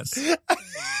 Yes.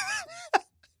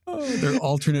 Their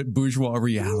alternate bourgeois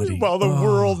reality. While the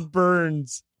world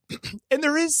burns. And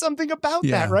there is something about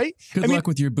that, right? Good luck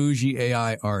with your bougie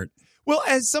AI art. Well,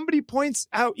 as somebody points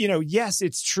out, yes,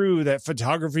 it's true that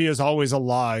photography is always a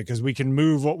lie because we can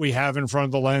move what we have in front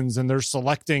of the lens and they're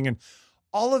selecting, and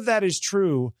all of that is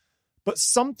true. But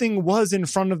something was in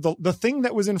front of the thing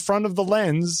that was in front of the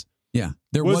lens. Yeah,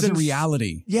 there was a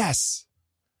reality. Yes.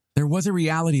 There was a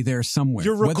reality there somewhere.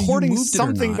 You're recording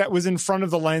something that was in front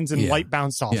of the lens and light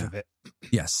bounced off of it.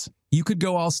 Yes. You could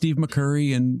go all Steve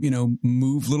McCurry and,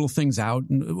 move little things out.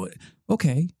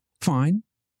 Okay, fine.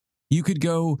 You could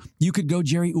go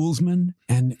Jerry Ullsman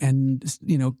and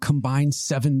combine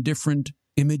 7 different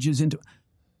images into,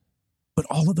 but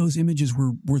all of those images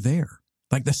were there.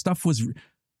 Like the stuff was,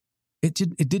 it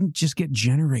didn't just get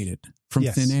generated from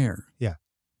thin air. Yeah.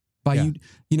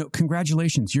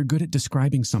 Congratulations. You're good at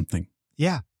describing something.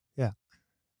 Yeah. Yeah.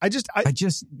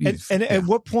 At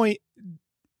what point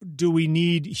do we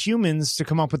need humans to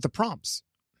come up with the prompts?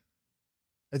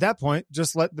 At that point,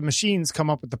 just let the machines come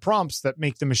up with the prompts that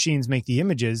make the machines make the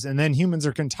images, and then humans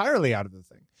are entirely out of the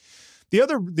thing.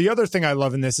 The other thing I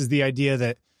love in this is the idea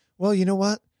that, well, you know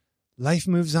what? Life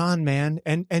moves on, man.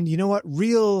 And you know what?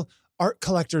 Real art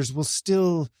collectors will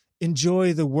still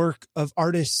enjoy the work of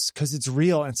artists because it's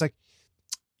real. And it's like,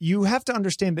 you have to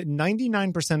understand that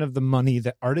 99% of the money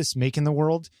that artists make in the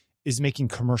world is making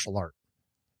commercial art,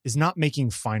 is not making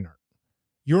fine art.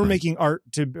 You're making art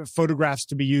photographs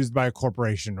to be used by a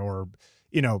corporation, or,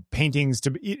 paintings to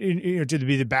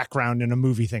be the background in a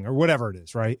movie thing or whatever it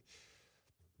is, right?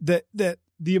 That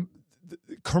the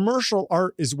commercial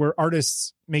art is where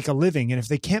artists make a living. And if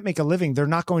they can't make a living, they're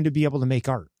not going to be able to make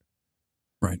art.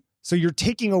 Right. So you're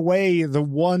taking away the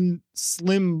one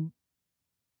slim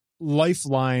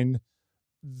lifeline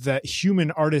that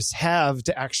human artists have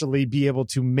to actually be able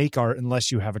to make art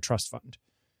unless you have a trust fund.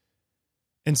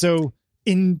 And so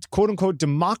in quote unquote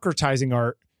democratizing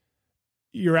art,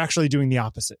 you're actually doing the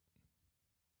opposite.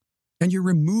 And you're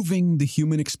removing the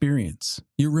human experience.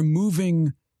 You're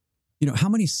removing, how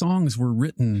many songs were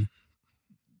written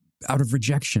out of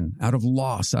rejection, out of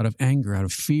loss, out of anger, out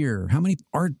of fear? How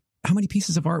many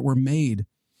pieces of art were made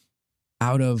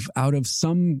out of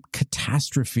some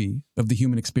catastrophe of the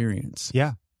human experience.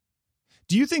 Yeah.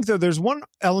 Do you think, though, there's one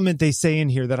element they say in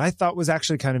here that I thought was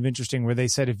actually kind of interesting, where they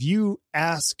said if you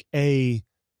ask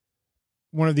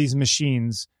one of these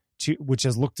machines which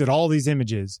has looked at all these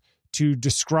images to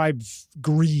describe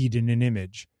greed in an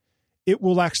image, it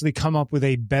will actually come up with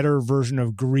a better version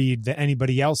of greed than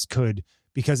anybody else could,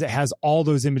 because it has all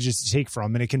those images to take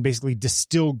from, and it can basically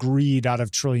distill greed out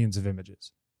of trillions of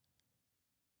images.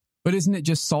 But isn't it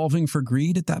just solving for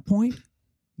greed at that point?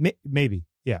 Maybe,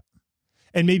 yeah.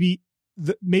 And maybe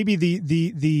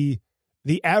the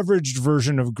averaged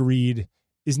version of greed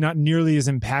is not nearly as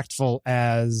impactful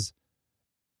as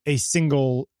a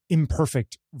single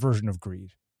imperfect version of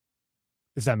greed,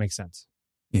 if that makes sense.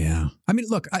 Yeah. I mean,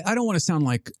 look, I don't want to sound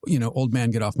like, old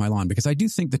man get off my lawn, because I do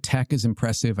think the tech is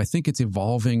impressive. I think it's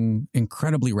evolving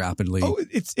incredibly rapidly. Oh,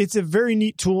 it's a very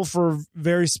neat tool for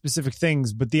very specific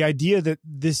things, but the idea that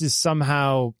this is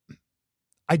somehow,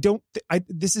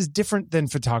 this is different than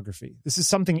photography. This is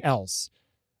something else,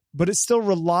 but it still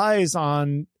relies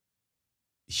on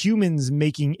humans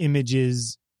making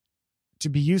images to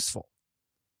be useful,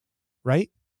 right?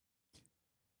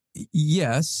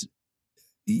 Yes.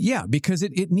 Yeah, because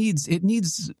it needs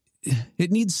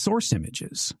source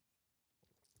images.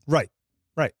 Right.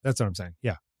 That's what I'm saying.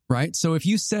 Yeah. Right. So if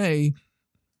you say,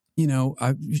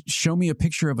 show me a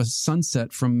picture of a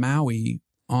sunset from Maui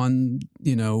on,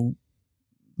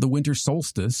 the winter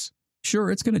solstice, sure,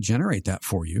 it's going to generate that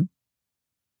for you.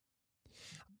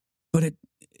 But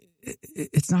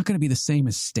it's not going to be the same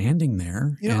as standing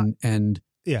there and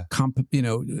yeah,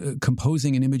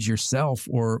 composing an image yourself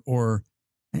or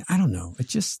I don't know.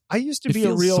 I used to be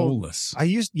a real soulless. I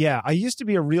used to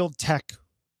be a real tech,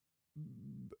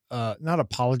 not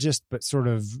apologist, but sort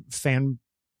of fan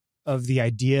of the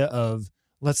idea of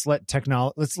let's let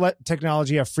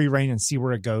technology have free reign and see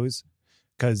where it goes,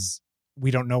 because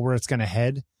we don't know where it's going to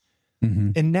head.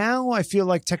 Mm-hmm. And now I feel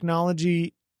like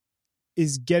technology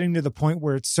is getting to the point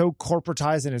where it's so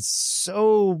corporatized and it's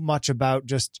so much about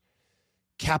just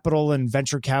capital and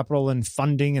venture capital and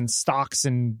funding and stocks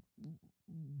and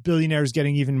billionaires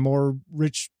getting even more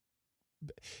rich.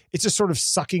 It's just sort of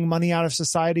sucking money out of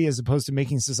society as opposed to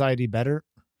making society better.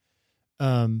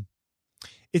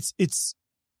 It's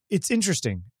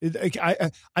interesting.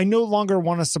 I no longer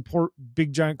want to support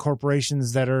big giant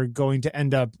corporations that are going to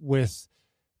end up with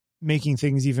making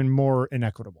things even more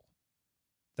inequitable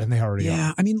than they already are.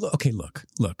 Yeah, I mean, look.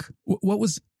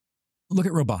 Look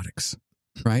at robotics,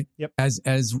 right? Yep.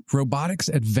 As robotics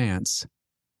advance,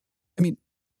 I mean,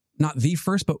 not the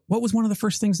first, but what was one of the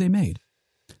first things they made?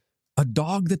 A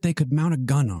dog that they could mount a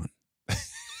gun on.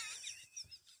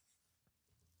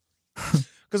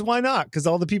 Because why not? Because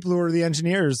all the people who are the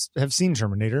engineers have seen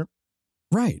Terminator.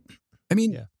 Right. I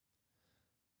mean, yeah.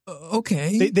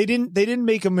 Okay. They didn't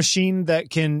make a machine that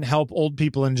can help old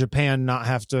people in Japan not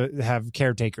have to have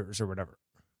caretakers or whatever.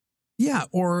 Yeah,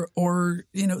 or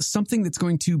something that's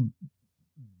going to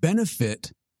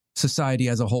benefit society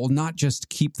as a whole, not just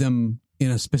keep them in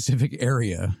a specific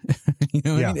area. I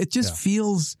mean, it just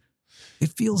feels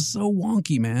so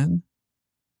wonky, man.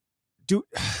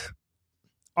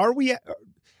 Are we,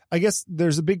 I guess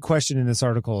there's a big question in this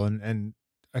article, and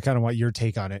I kind of want your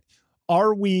take on it.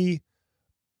 Are we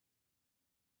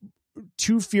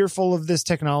too fearful of this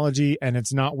technology and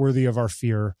it's not worthy of our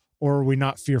fear, or are we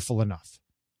not fearful enough?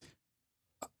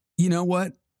 You know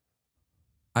what?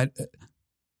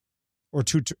 Or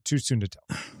too soon to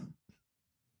tell.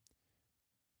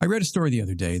 I read a story the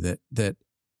other day that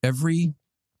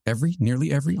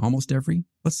almost every,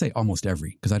 let's say almost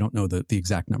every, because I don't know the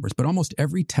exact numbers, but almost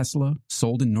every Tesla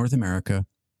sold in North America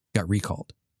got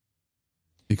recalled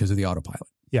because of the autopilot.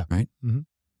 Yeah. Right? Mm-hmm.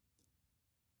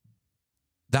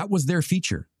 That was their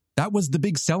feature. That was the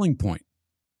big selling point.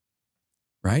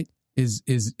 Right? Is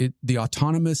it the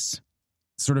autonomous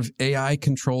sort of AI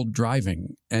controlled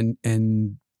driving, and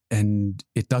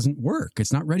it doesn't work.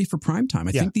 It's not ready for prime time.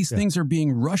 I think these things are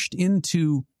being rushed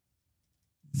into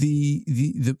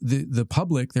the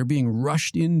public. They're being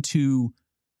rushed into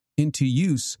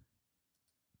use.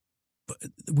 But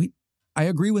I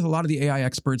agree with a lot of the AI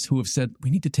experts who have said we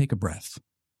need to take a breath.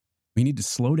 We need to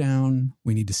slow down.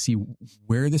 We need to see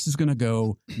where this is going to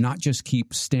go, not just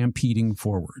keep stampeding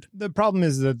forward. The problem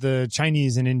is that the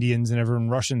Chinese and Indians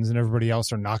and Russians and everybody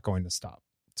else are not going to stop.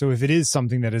 So if it is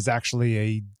something that is actually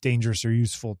a dangerous or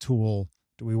useful tool,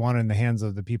 do we want it in the hands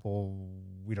of the people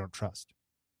we don't trust?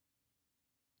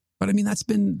 But I mean, that's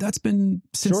been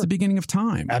since the beginning of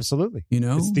time. Absolutely.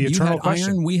 It's the eternal you had question.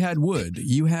 Iron, we had wood.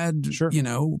 You had,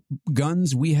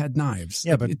 guns, we had knives.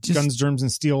 Yeah, but guns, germs,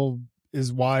 and steel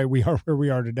is why we are where we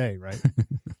are today, right?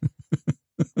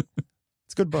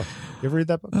 It's a good book. You ever read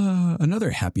that book? Another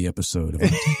happy episode of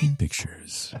I'm Taking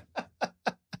Pictures.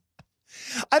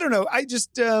 I don't know. I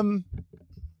just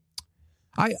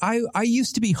I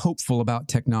used to be hopeful about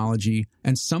technology,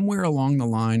 and somewhere along the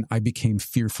line, I became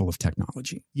fearful of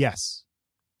technology. yes.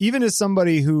 Even as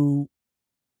somebody who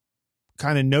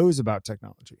kind of knows about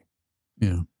technology.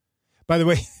 Yeah. By the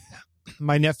way,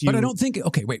 my nephew. But I don't think.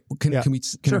 Okay, wait. Can I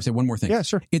say one more thing? Yeah,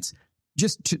 sure. It's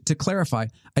just to clarify.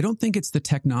 I don't think it's the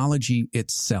technology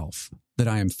itself that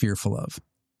I am fearful of.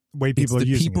 Way people it's are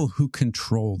the using people it. who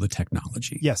control the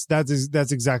technology. Yes,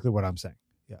 that's exactly what I'm saying.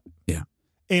 Yeah. Yeah.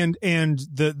 And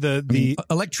the I mean,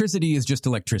 electricity is just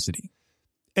electricity.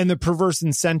 And the perverse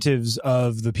incentives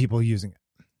of the people using it.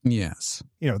 Yes.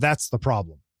 That's the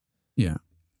problem. Yeah.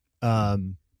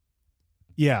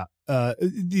 Yeah.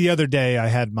 The other day I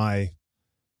had my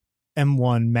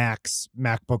M1 Max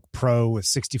MacBook Pro with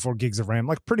 64 gigs of RAM,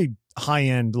 like pretty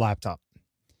high-end laptop.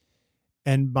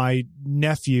 And my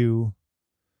nephew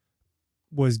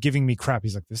was giving me crap.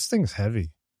 He's like, this thing's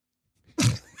heavy.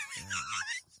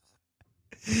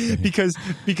 because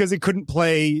it couldn't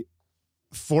play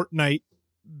Fortnite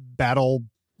Battle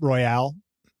Royale.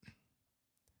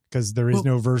 Because there is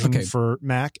no version for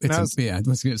Mac. I was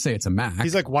going to say it's a Mac.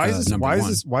 He's like, why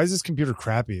is this computer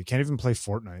crappy? It can't even play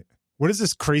Fortnite. What is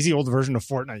this crazy old version of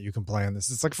Fortnite you can play on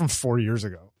this? It's like from 4 years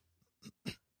ago.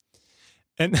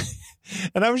 And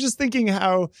I was just thinking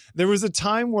how there was a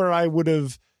time where I would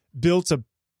have built a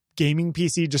gaming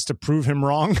PC just to prove him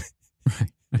wrong. Right.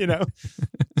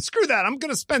 Screw that. I'm going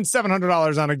to spend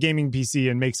 $700 on a gaming PC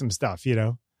and make some stuff,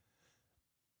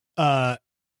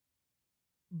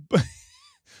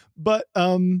 But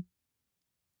now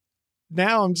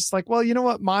I'm just like, well, you know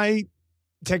what? My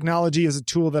technology is a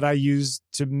tool that I use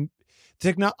to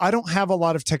I don't have a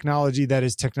lot of technology that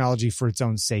is technology for its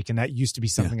own sake. And that used to be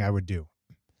something I would do.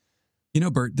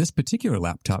 Bert, this particular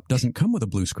laptop doesn't come with a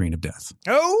blue screen of death.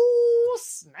 Oh,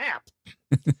 snap.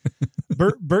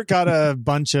 Bert got a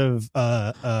bunch of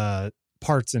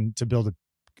parts to build a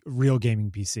real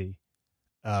gaming PC.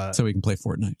 So he can play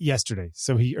Fortnite yesterday.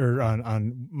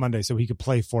 On Monday, so he could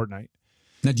play Fortnite.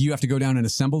 Now, do you have to go down and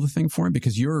assemble the thing for him?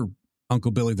 Because you're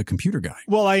Uncle Billy, the computer guy.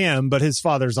 Well, I am, but his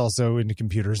father's also into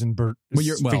computers, and Bert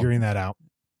is figuring that out.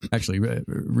 Actually,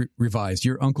 revised.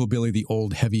 You're Uncle Billy, the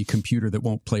old heavy computer that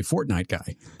won't play Fortnite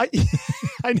guy.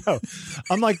 I know.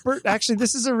 I'm like, Bert, actually,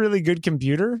 this is a really good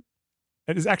computer.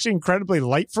 It is actually incredibly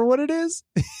light for what it is.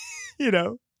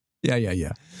 Yeah.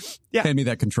 Hand me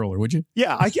that controller, would you?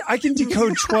 Yeah, I can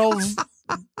decode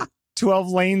 12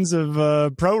 lanes of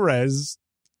ProRes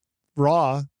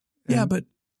RAW. Yeah, but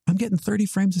I'm getting 30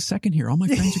 frames a second here. All my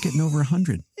frames are getting over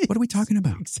 100. What are we talking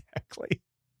about? Exactly.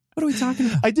 What are we talking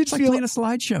about? It's like playing a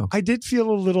slideshow. I did feel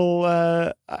a little,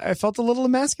 I felt a little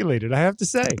emasculated, I have to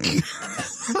say.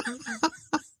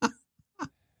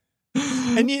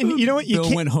 And you know what?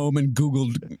 Bill went home and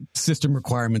Googled system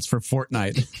requirements for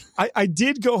Fortnite. I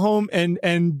did go home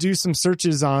and do some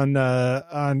searches on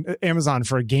Amazon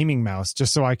for a gaming mouse,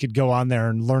 just so I could go on there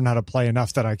and learn how to play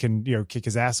enough that I can kick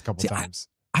his ass a couple times.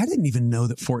 I didn't even know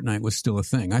that Fortnite was still a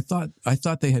thing. I thought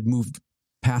they had moved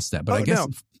past that, but I guess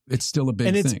it's still a big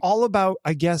thing. And it's all about,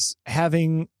 I guess,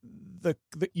 having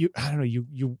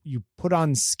you put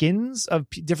on skins of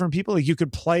different people. Like you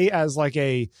could play as like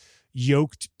a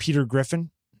yoked Peter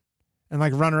Griffin and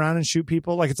like run around and shoot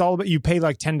people. Like it's all about, you pay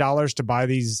like $10 to buy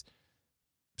these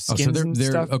skins and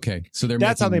stuff. Okay. So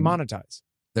that's how they monetize.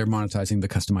 They're monetizing the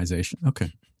customization.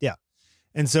 Okay. Yeah.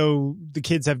 And so the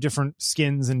kids have different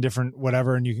skins and different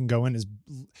whatever, and you can go in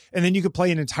and then you could play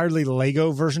an entirely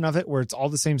Lego version of it where it's all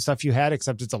the same stuff you had,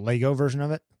 except it's a Lego version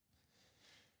of it.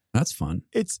 That's fun.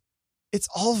 It's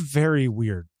all very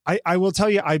weird. I will tell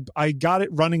you, I got it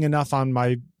running enough on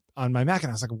my Mac, and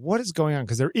I was like, what is going on?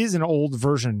 Because there is an old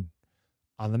version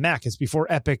on the Mac. It's before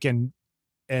Epic and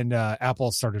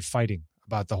Apple started fighting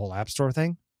about the whole App Store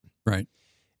thing. Right.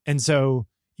 And so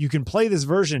you can play this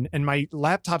version, and my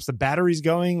laptop's, the battery's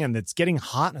going and it's getting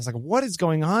hot. And I was like, what is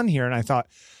going on here? And I thought,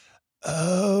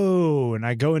 and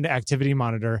I go into Activity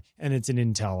Monitor, and it's an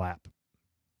Intel app.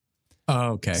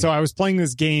 Oh, okay. So I was playing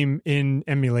this game in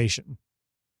emulation.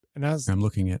 And I'm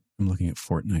looking at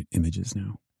Fortnite images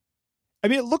now. I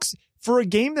mean, it looks, for a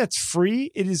game that's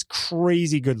free, it is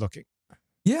crazy good looking.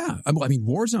 Yeah. I mean,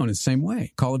 Warzone is the same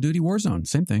way. Call of Duty Warzone,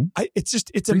 same thing.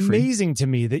 It's amazing to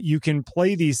me that you can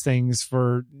play these things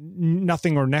for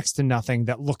nothing or next to nothing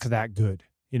that look that good,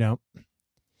 And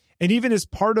even as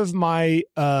part of my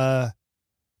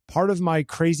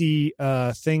crazy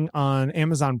thing on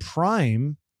Amazon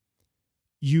Prime,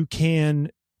 you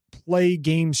can play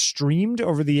games streamed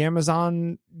over the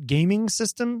Amazon gaming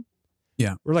system.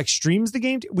 Yeah. Or like streams the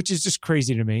game, which is just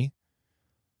crazy to me.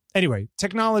 Anyway,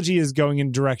 technology is going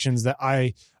in directions that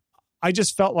I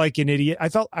just felt like an idiot. I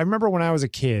remember when I was a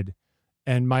kid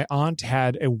and my aunt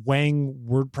had a Wang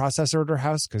word processor at her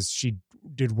house because she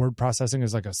did word processing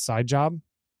as like a side job.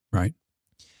 Right.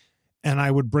 And I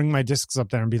would bring my discs up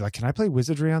there and be like, can I play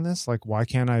Wizardry on this? Like, why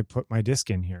can't I put my disc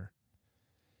in here?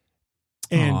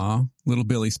 And Aw, little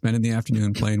Billy spending the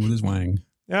afternoon playing with his Wang.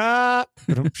 And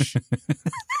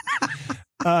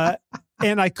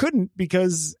I couldn't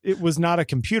because it was not a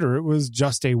computer. It was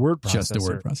just a word processor. Just a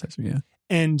word processor, yeah.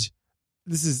 And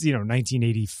this is,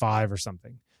 1985 or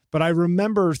something. But I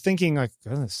remember thinking like,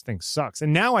 oh, this thing sucks.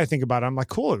 And now I think about it, I'm like,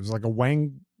 cool. It was like a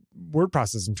Wang word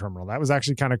processing terminal. That was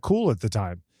actually kind of cool at the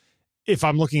time, if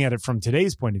I'm looking at it from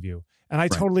today's point of view. And I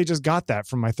totally just got that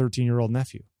from my 13-year-old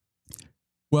nephew.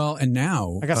 Well, and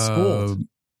now I got schooled.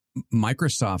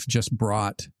 Microsoft just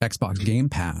brought Xbox Game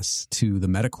Pass to the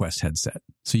MetaQuest headset.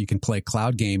 So you can play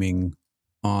cloud gaming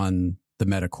on the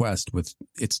MetaQuest with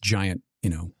its giant,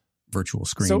 virtual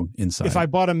screen inside. If I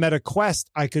bought a MetaQuest,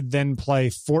 I could then play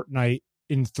Fortnite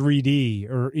in 3D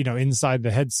or, inside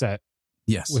the headset.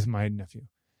 Yes. With my nephew.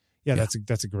 Yeah.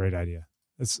 That's a great idea.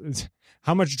 It's,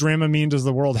 how much Dramamine does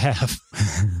the world have?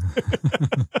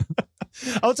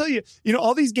 I'll tell you,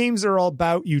 all these games are all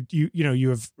about you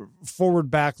have forward,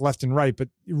 back, left, and right, but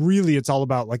really it's all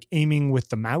about like aiming with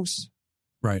the mouse.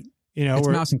 Right. It's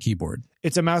mouse and keyboard.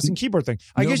 It's a mouse and keyboard thing.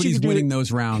 I guess you could winning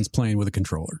those rounds playing with a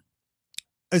controller.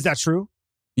 Is that true?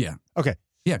 Yeah. Okay.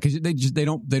 Yeah, because they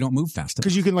don't move fast enough.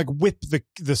 Because you can like whip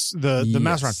the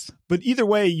mouse around. But either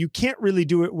way, you can't really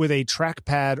do it with a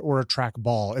trackpad or a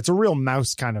trackball. It's a real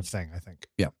mouse kind of thing, I think.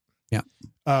 Yeah. Yeah.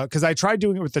 Because I tried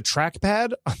doing it with the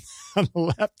trackpad on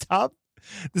the laptop.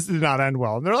 This did not end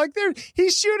well. And they're like,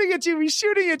 he's shooting at you. He's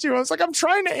shooting at you. I was like, I'm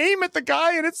trying to aim at the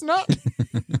guy and it's not.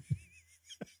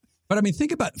 But I mean,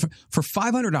 think about for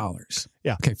 $500.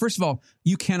 Yeah. Okay. First of all,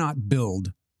 you cannot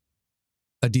build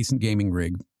a decent gaming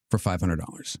rig for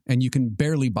 $500, and you can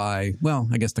barely buy. Well,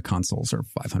 I guess the consoles are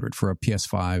 $500 for a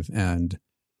PS5, and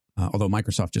although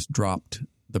Microsoft just dropped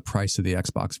the price of the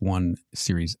Xbox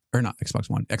Series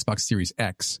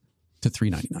X to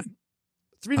 $399.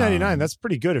 $399. That's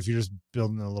pretty good if you're just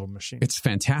building a little machine. It's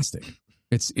fantastic.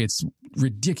 It's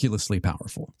ridiculously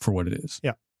powerful for what it is.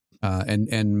 Yeah.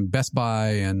 And Best Buy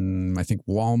and I think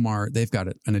Walmart, they've got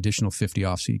an additional $50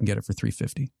 off, so you can get it for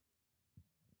 $350.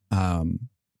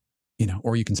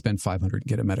 Or you can spend $500 and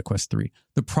get a MetaQuest 3.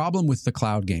 The problem with the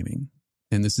cloud gaming,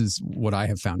 and this is what I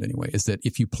have found anyway, is that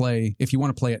if you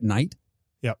want to play at night,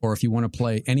 or if you want to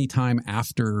play anytime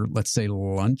after, let's say,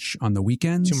 lunch on the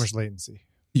weekends, too much latency.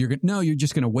 You're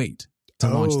just going to wait to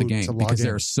launch the game because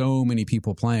there are so many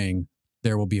people playing.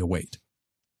 There will be a wait.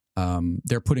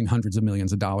 They're putting hundreds of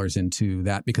millions of dollars into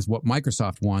that because what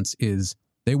Microsoft wants is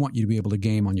they want you to be able to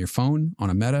game on your phone, on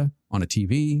a Meta, on a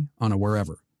TV, on a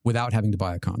wherever, without having to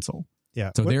buy a console.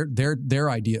 Yeah. So their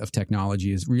idea of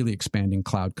technology is really expanding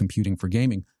cloud computing for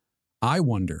gaming. I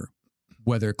wonder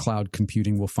whether cloud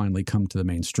computing will finally come to the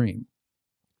mainstream.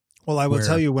 Well, I will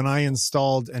tell you, when I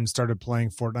installed and started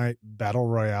playing Fortnite Battle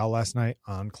Royale last night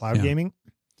on cloud gaming,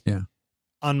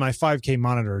 on my 5K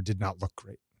monitor, it did not look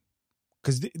great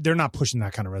because they're not pushing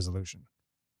that kind of resolution.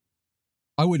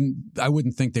 I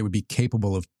wouldn't think they would be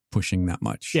capable of pushing that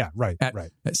much. Yeah, right. At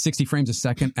 60 frames a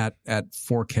second at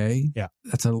 4K. Yeah,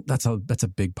 that's a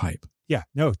big pipe. Yeah,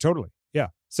 no, totally. Yeah.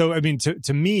 So I mean,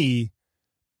 to me,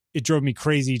 it drove me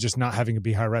crazy just not having to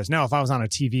be high res. Now, if I was on a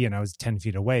TV and I was 10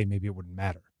 feet away, maybe it wouldn't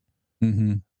matter.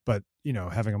 Mm-hmm. But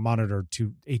having a monitor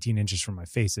 18 inches from my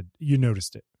face, you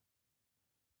noticed it.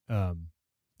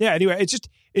 Yeah. Anyway, it's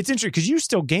interesting because you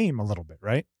still game a little bit,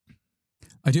 right?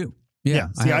 I do. Yeah.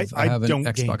 See, I have don't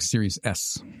an Xbox game. Series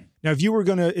S. Now, if you were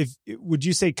would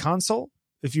you say console?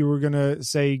 If you were gonna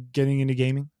say getting into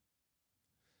gaming,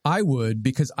 I would,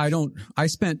 because I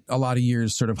spent a lot of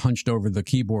years sort of hunched over the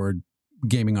keyboard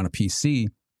gaming on a PC.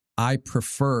 I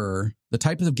prefer the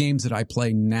type of games that I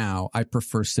play now. I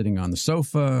prefer sitting on the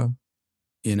sofa,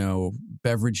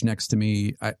 beverage next to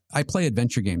me. I play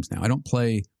adventure games now. I don't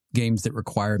play games that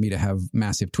require me to have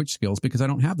massive Twitch skills because I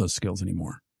don't have those skills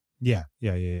anymore. Yeah.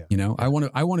 I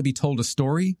want to be told a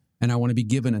story, and I want to be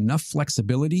given enough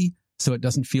flexibility so it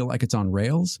doesn't feel like it's on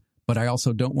rails. But I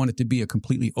also don't want it to be a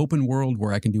completely open world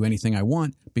where I can do anything I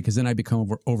want, because then I become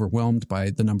overwhelmed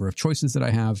by the number of choices that I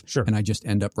have. Sure. And I just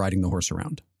end up riding the horse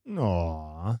around.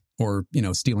 Aww. Or,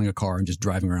 stealing a car and just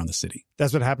driving around the city.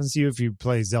 That's what happens to you if you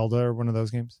play Zelda or one of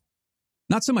those games?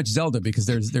 Not so much Zelda, because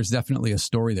there's definitely a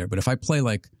story there. But if I play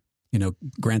like,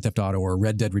 Grand Theft Auto or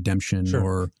Red Dead Redemption,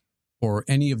 sure. or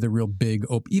any of the real big,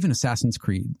 even Assassin's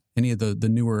Creed, any of the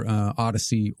newer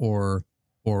Odyssey or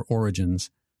Origins,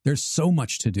 there's so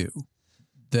much to do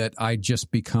that I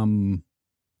just become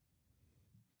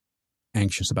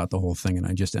anxious about the whole thing, and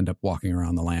I just end up walking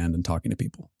around the land and talking to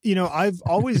people. You know, I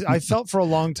felt for a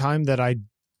long time that I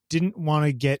didn't want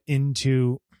to get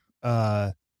into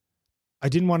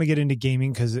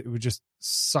gaming because it would just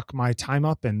suck my time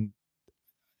up, and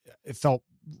it felt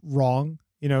wrong,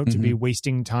 you know, to be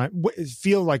wasting time,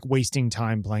 feel like wasting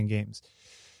time playing games.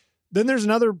 Then there's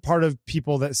another part of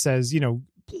people that says, you know,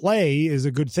 play is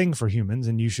a good thing for humans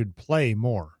and you should play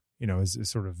more, you know, is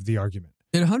sort of the argument.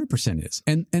 It 100% is.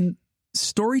 And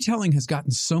storytelling has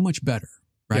gotten so much better,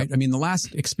 right? Yep. I mean, the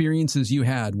last experiences you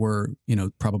had were, you know,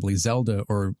 probably Zelda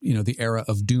or, you know, the era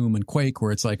of Doom and Quake,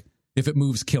 where it's like, if it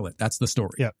moves, kill it. That's the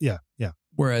story. Yeah.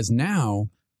 Whereas now,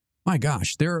 my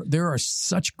gosh, there are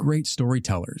such great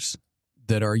storytellers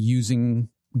that are using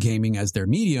gaming as their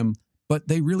medium, but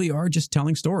they really are just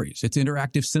telling stories. It's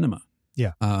interactive cinema.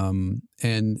 Yeah.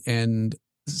 And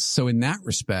so in that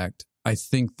respect, I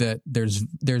think that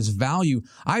there's value.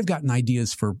 I've gotten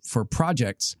ideas for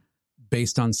projects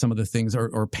based on some of the things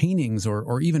or paintings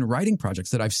or even writing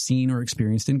projects that I've seen or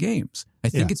experienced in games. I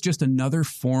think it's just another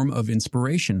form of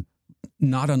inspiration,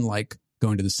 not unlike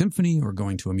going to the symphony or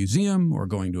going to a museum or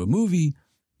going to a movie.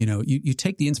 You know, you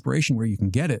take the inspiration where you can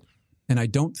get it. And I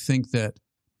don't think that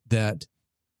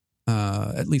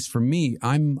at least for me,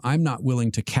 I'm not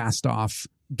willing to cast off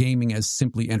gaming as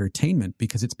simply entertainment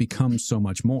because it's become so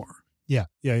much more. Yeah.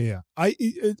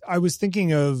 I was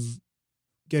thinking of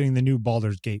getting the new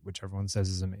Baldur's Gate, which everyone says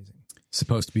is amazing.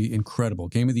 Supposed to be incredible.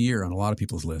 Game of the year on a lot of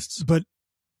people's lists. But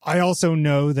I also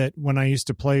know that when I used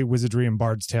to play Wizardry and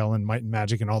Bard's Tale and Might and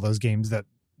Magic and all those games, that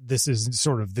this is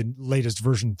sort of the latest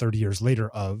version 30 years later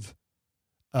of,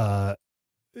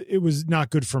 it was not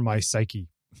good for my psyche.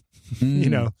 You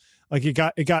know, like it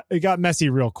got messy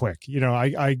real quick. You know,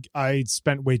 I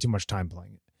spent way too much time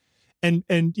playing it.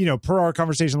 And, you know, per our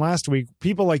conversation last week,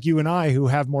 people like you and I who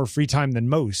have more free time than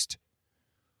most,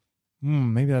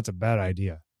 maybe that's a bad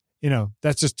idea. You know,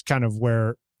 that's just kind of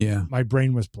where my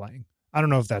brain was playing. I don't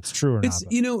know if that's true or not.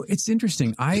 You know, it's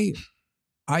interesting. I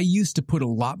used to put a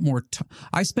lot more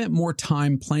I spent more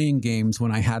time playing games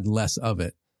when I had less of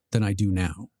it than I do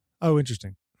now. Oh,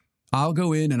 interesting. I'll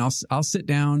go in and I'll sit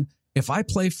down. If I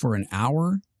play for an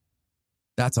hour,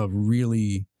 that's a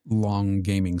really long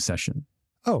gaming session.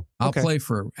 Oh, okay. I'll play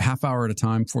for half hour at a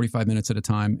time, 45 minutes at a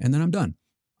time, and then I'm done.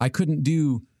 I couldn't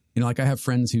do, you know, like I have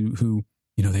friends who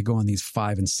you know, they go on these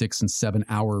 5 and 6 and 7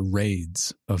 hour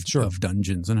raids of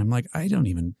dungeons. And I'm like, I don't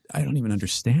even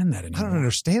understand that anymore. I don't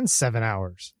understand 7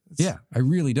 hours. Yeah, I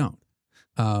really don't.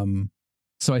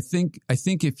 So I think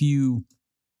if you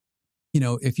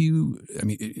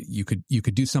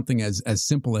could do something as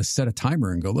simple as set a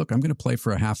timer and go, look, I'm going to play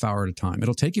for a half hour at a time.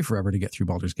 It'll take you forever to get through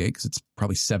Baldur's Gate because it's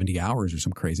probably 70 hours or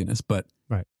some craziness. But,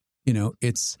 you know,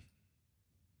 it's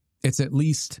at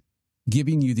least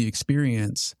giving you the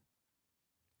experience.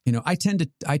 You know, I tend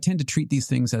to treat these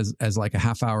things as like a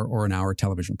half hour or an hour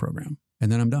television program,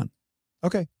 and then I'm done.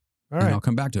 Okay. All right. And I'll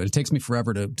come back to it. It takes me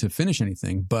forever to finish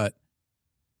anything, but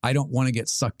I don't want to get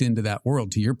sucked into that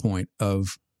world, to your point,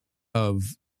 of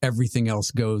everything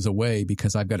else goes away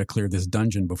because I've got to clear this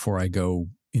dungeon before I go,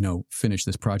 you know, finish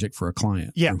this project for a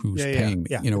client who's paying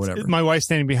me, you know, whatever. My wife's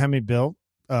standing behind me, Bill,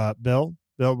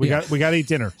 we got to eat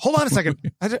dinner. Hold on a second.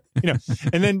 You know,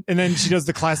 and then she does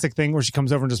the classic thing where she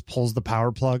comes over and just pulls the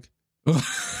power plug. What?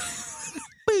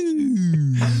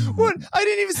 I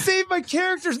didn't even save my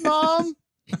characters, Mom.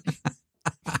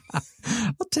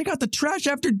 I'll take out the trash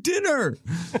after dinner.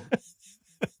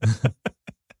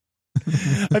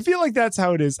 I feel like that's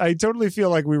how it is. I totally feel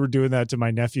like we were doing that to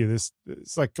my nephew. It's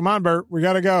like, come on, Bert, we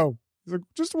got to go. He's like,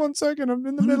 just 1 second. I'm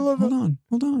in the middle of it.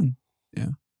 Hold on. Yeah.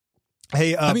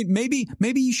 Hey, I mean, maybe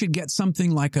you should get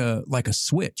something like a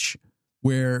Switch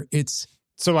where it's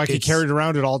so I could carry it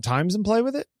around at all times and play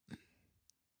with it.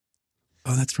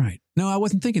 Oh, that's right. No, I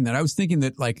wasn't thinking that. I was thinking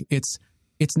that like it's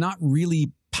not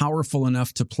really powerful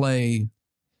enough to play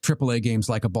AAA games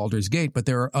like a Baldur's Gate, but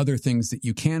there are other things that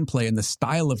you can play, and the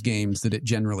style of games that it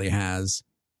generally has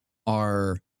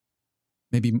are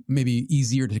maybe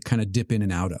easier to kind of dip in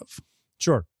and out of.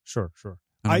 Sure.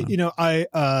 I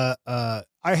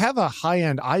have a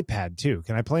high-end iPad too.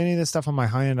 Can I play any of this stuff on my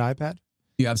high-end iPad?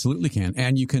 You absolutely can.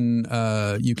 And you can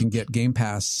get Game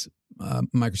Pass,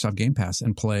 Microsoft Game Pass,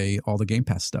 and play all the Game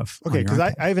Pass stuff. Okay, because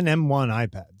I have an M1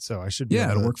 iPad, so I should be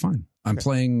it'll work fine. I'm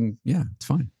playing, it's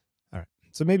fine. All right.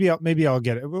 So maybe I'll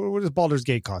get it. What does Baldur's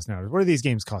Gate cost now? What do these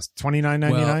games cost?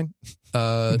 $29.99?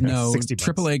 No, $60.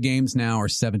 AAA games now are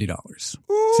 $70.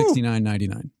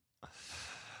 $69.99.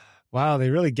 Wow, they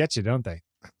really get you, don't they?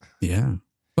 Yeah.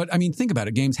 But I mean, think about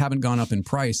it. Games haven't gone up in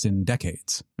price in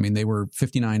decades. I mean, they were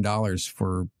 $59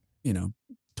 for,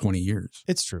 20 years.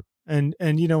 It's true. And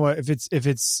you know what? If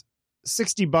it's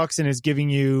 $60 and it's giving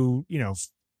you,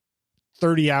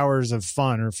 30 hours of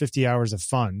fun or 50 hours of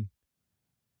fun,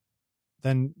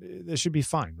 then it should be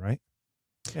fine, right?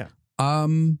 Yeah.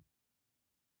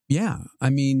 Yeah. I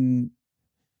mean,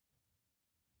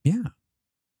 yeah.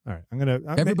 All right.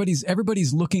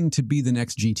 Everybody's looking to be the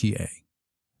next GTA.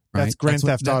 Right? That's Grand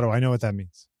Theft Auto. I know what that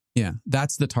means. Yeah,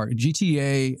 that's the target.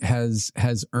 GTA has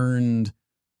earned,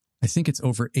 I think it's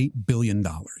over $8 billion.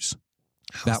 How's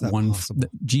that possible?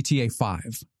 GTA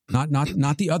 5,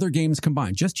 not the other games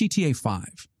combined, just GTA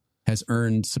 5 has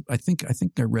earned. I think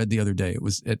I read the other day it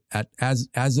was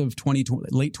as of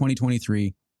late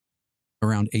 2023,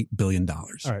 around $8 billion. All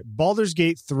right, Baldur's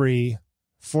Gate 3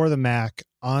 for the Mac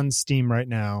on Steam right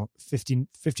now,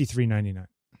 $53.99.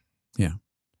 Yeah.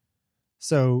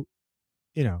 So,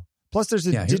 plus there's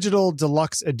a digital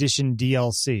deluxe edition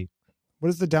DLC. What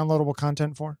is the downloadable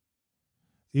content for?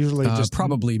 Usually just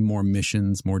probably more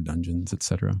missions, more dungeons,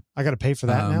 etc. I got to pay for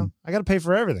that now. I got to pay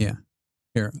for everything. Yeah.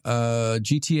 Here,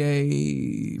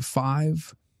 GTA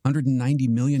 5, 190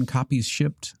 million copies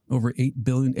shipped, over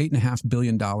 $8.5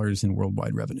 billion in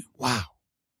worldwide revenue. Wow.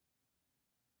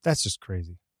 That's just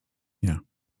crazy. Yeah.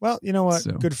 Well, you know what?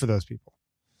 Good for those people.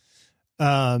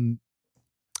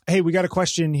 Hey, we got a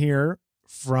question here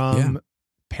from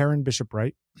Perrin Bishop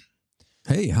Wright.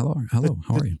 Hey, hello. How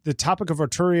are you? The topic of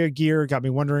Arturia gear got me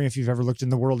wondering if you've ever looked in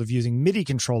the world of using MIDI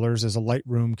controllers as a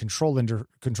Lightroom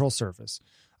control surface.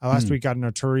 Last week got an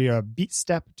Arturia Beat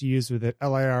Step to use with an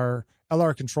LR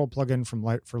control plugin for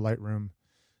Lightroom.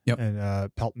 Yep. And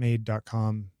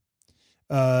peltmade.com.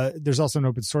 There's also an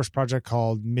open source project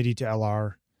called MIDI to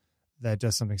LR that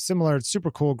does something similar. It's super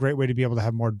cool. Great way to be able to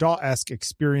have more DAW-esque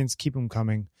experience. Keep them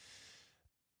coming.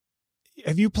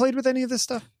 Have you played with any of this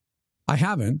stuff? I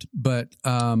haven't, but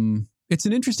it's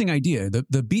an interesting idea.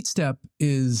 The Beat Step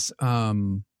is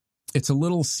it's a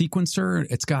little sequencer.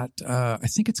 It's got I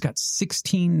think it's got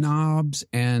 16 knobs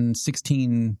and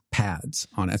 16 pads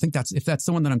on it. I think if that's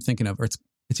the one that I'm thinking of, or it's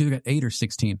either got 8 or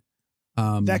 16.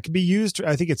 That could be used.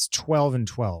 I think it's 12 and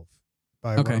 12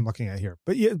 by what I'm looking at here.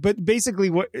 But basically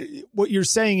what you're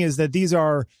saying is that these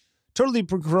are totally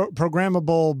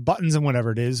programmable buttons and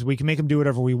whatever it is. We can make them do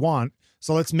whatever we want.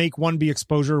 So let's make one be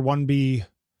exposure, one be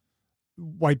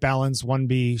white balance, one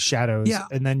be shadows,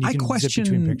 and then you can zip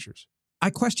between pictures.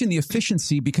 I question the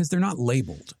efficiency because they're not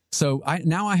labeled. So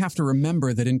now I have to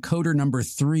remember that encoder number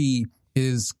 3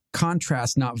 is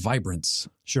contrast, not vibrance.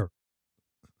 Sure.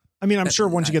 I mean, I'm sure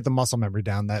once you get the muscle memory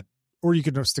down or you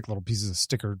could stick little pieces of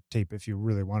sticker tape if you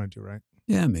really wanted to, right?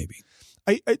 Yeah, maybe.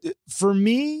 For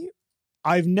me,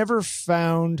 I've never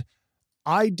found,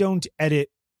 I don't edit.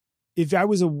 If I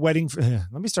was a wedding,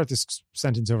 let me start this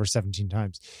sentence over 17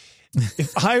 times.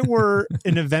 If I were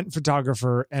an event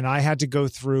photographer and I had to go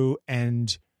through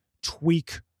and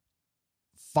tweak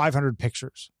 500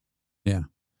 pictures. Yeah.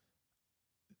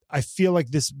 I feel like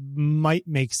this might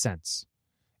make sense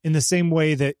in the same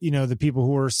way that, the people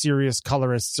who are serious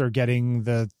colorists are getting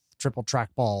the triple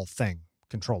trackball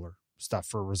controller stuff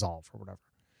for Resolve or whatever.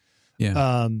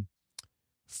 Yeah.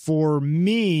 For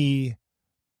me,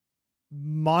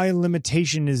 my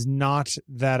limitation is not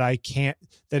that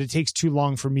that it takes too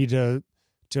long for me to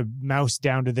mouse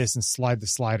down to this and slide the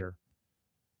slider.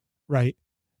 Right.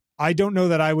 I don't know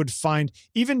that I would find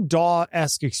even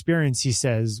DAW-esque experience, he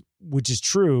says, which is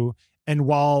true. And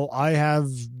while I have,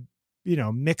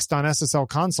 mixed on SSL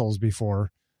consoles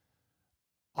before,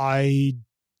 I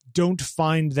don't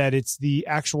find that it's the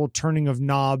actual turning of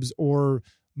knobs or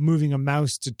moving a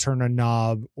mouse to turn a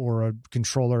knob or a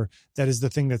controller that is the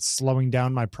thing that's slowing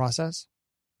down my process.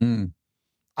 I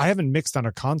haven't mixed on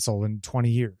a console in 20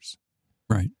 years.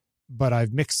 Right. But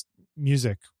I've mixed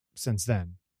music since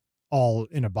then, all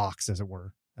in a box, as it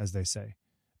were, as they say.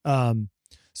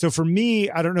 So for me,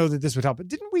 I don't know that this would help. But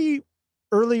didn't we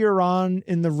earlier on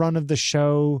in the run of the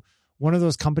show, one of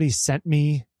those companies sent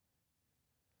me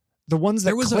the ones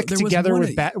that click together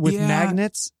with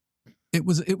magnets? It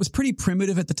was pretty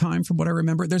primitive at the time, from what I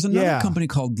remember. There's another company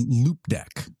called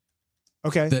Loopdeck.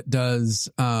 Okay. That does.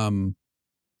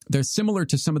 They're similar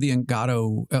to some of the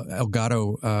Elgato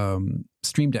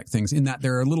Stream Deck things in that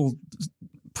there are little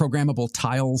programmable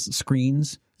tiles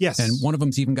screens. Yes. And one of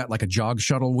them's even got like a jog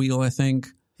shuttle wheel, I think.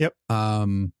 Yep.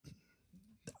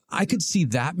 I could see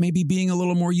that maybe being a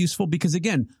little more useful because,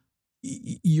 again,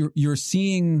 you're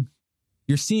seeing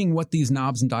what these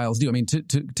knobs and dials do. I mean,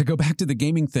 to go back to the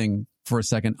gaming thing for a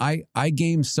second, I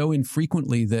game so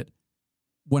infrequently that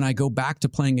when I go back to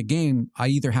playing a game, I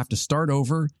either have to start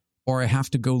over or I have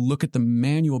to go look at the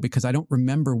manual because I don't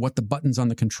remember what the buttons on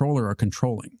the controller are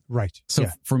controlling. Right. So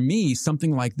for me,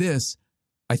 something like this,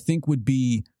 I think would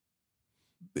be,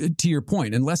 to your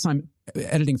point, unless I'm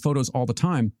editing photos all the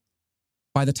time,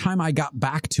 by the time I got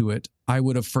back to it, I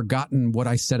would have forgotten what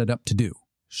I set it up to do.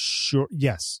 Sure.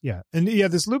 Yes. Yeah. And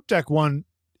this Loupedeck one,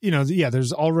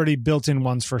 there's already built-in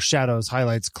ones for shadows,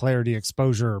 highlights, clarity,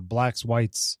 exposure, blacks,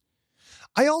 whites.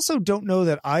 I also don't know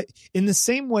that in the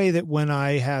same way that when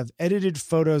I have edited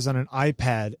photos on an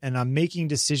iPad and I'm making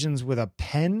decisions with a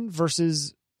pen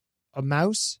versus a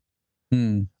mouse,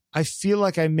 I feel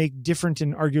like I make different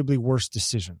and arguably worse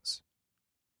decisions.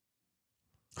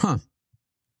 Huh.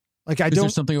 Like Is there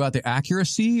something about the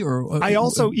accuracy or? I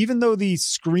also, even though the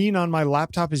screen on my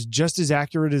laptop is just as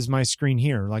accurate as my screen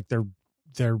here, like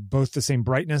they're both the same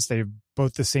brightness, they have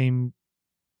both the same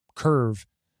curve.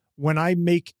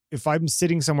 If I'm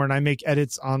sitting somewhere and I make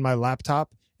edits on my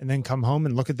laptop and then come home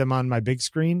and look at them on my big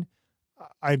screen,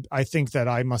 I think that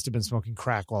I must have been smoking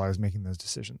crack while I was making those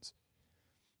decisions.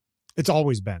 It's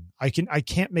always been. I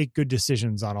can't make good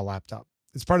decisions on a laptop.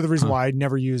 It's part of the reason why I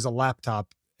never use a laptop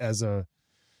as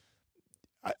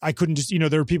I couldn't just,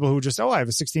 there are people who just, I have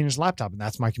a 16-inch laptop and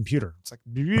that's my computer. It's like,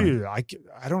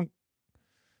 I don't,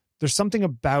 there's something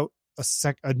about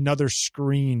another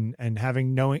screen and I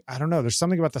don't know, there's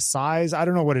something about the size. I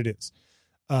don't know what it is.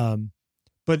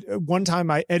 But one time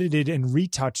I edited and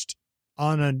retouched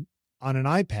on an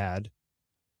iPad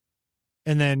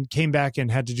and then came back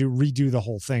and had to redo the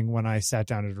whole thing when I sat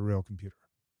down at a real computer.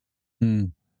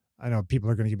 I know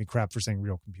people are going to give me crap for saying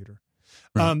real computer.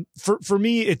 Right. For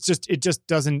me, it just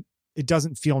doesn't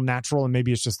feel natural. And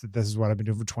maybe it's just that this is what I've been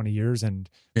doing for 20 years. And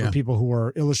for people who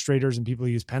are illustrators and people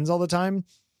who use pens all the time,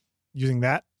 using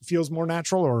that feels more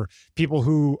natural, or people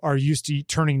who are used to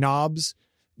turning knobs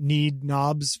need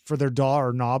knobs for their DAW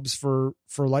or knobs for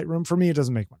Lightroom. For me, it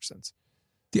doesn't make much sense.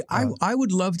 I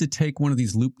would love to take one of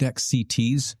these Loupedeck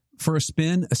CTs for a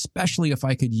spin, especially if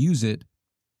I could use it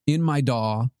in my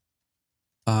DAW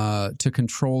to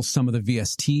control some of the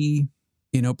VST,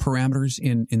 parameters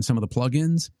in some of the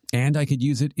plugins, and I could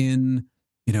use it in,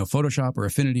 Photoshop or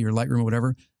Affinity or Lightroom or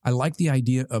whatever. I like the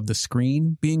idea of the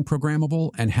screen being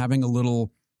programmable and having a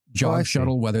little jog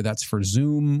shuttle, whether that's for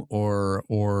zoom or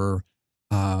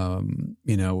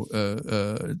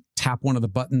tap one of the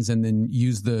buttons and then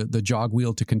use the jog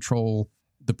wheel to control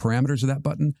the parameters of that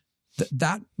button.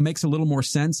 That makes a little more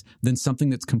sense than something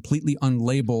that's completely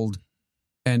unlabeled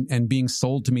and being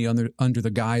sold to me under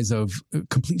the guise of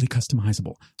completely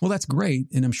customizable. Well, that's great,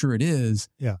 and I'm sure it is.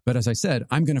 Yeah. But as I said,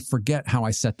 I'm going to forget how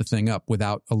I set the thing up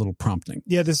without a little prompting.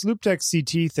 Yeah, this Loupedeck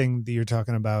CT thing that you're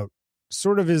talking about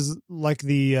sort of is like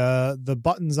the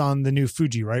buttons on the new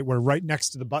Fuji, right? Where right next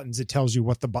to the buttons, it tells you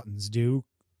what the buttons do.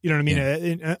 You know what I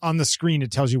mean? Yeah. On the screen, it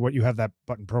tells you what you have that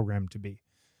button programmed to be.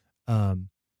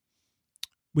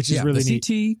 Which is really the neat.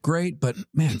 CT, great, but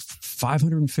man,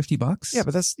 $550. Yeah,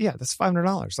 but that's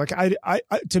 $500. Like I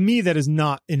to me, that is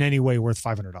not in any way worth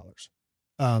 $500.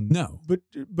 No,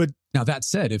 but now that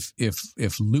said, if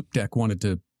Loupedeck wanted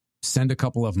to send a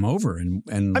couple of them over and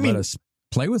let us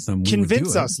play with them,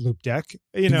 convince us, Loupedeck.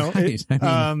 Right.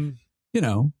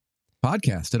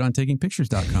 Podcast it on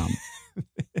takingpictures.com.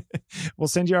 We'll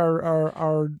send you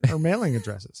our mailing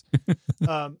addresses.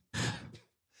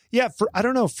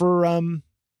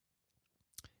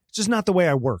 It's just not the way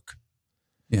I work.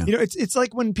 Yeah. It's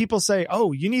like when people say,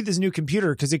 "Oh, you need this new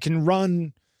computer because it can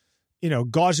run,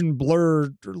 Gaussian blur,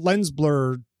 lens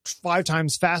blur 5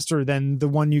 times faster than the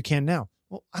one you can now."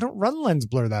 Well, I don't run lens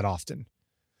blur that often.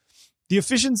 The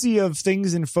efficiency of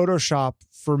things in Photoshop,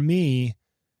 for me,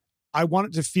 I want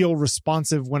it to feel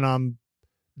responsive when I'm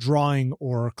drawing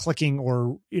or clicking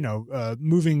or,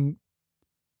 moving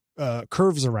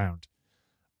curves around.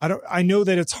 I know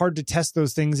that it's hard to test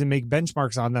those things and make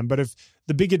benchmarks on them, but if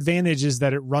the big advantage is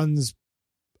that it runs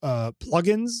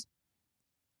plugins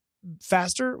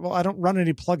faster, well, I don't run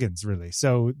any plugins really.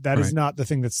 So that is not the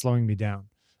thing that's slowing me down.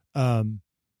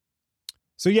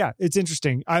 So yeah, it's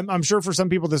interesting. I'm sure for some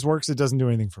people this works. It doesn't do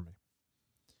anything for me.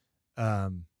 What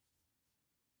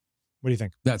do you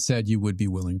think? That said, you would be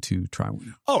willing to try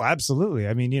one. Oh, absolutely.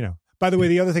 I mean, by the way,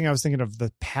 the other thing I was thinking of,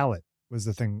 the palette was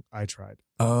the thing I tried.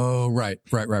 Oh, right.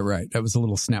 That was a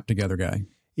little snap together guy.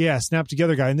 Yeah, snap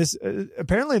together guy. And this,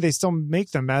 apparently they still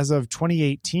make them as of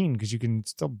 2018 because you can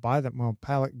still buy them. Well,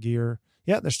 Palette Gear.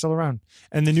 Yeah, they're still around.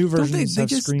 And the new versions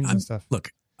have screens and stuff.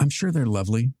 Look, I'm sure they're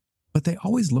lovely, but they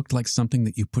always looked like something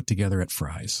that you put together at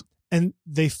Fry's. And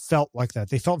they felt like that.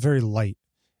 They felt very light.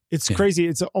 It's crazy.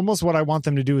 It's almost what I want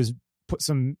them to do is put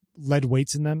some lead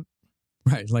weights in them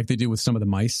Right, like they do with some of the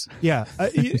mice. Yeah.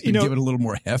 You know, give it a little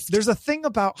more heft. There's a thing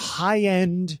about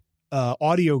high-end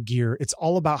audio gear. It's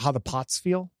all about how the pots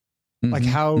feel, like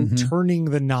how turning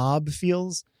the knob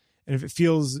feels. And if it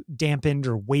feels dampened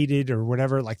or weighted or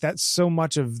whatever, like that's so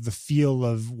much of the feel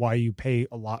of why you pay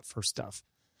a lot for stuff.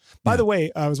 By the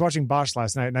way, I was watching Bosch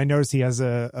last night and I noticed he has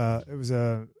it was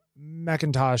a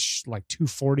Macintosh like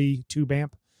 240 tube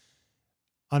amp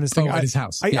on his thing. At his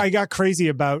house. I got crazy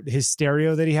about his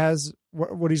stereo that he has,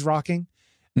 what he's rocking.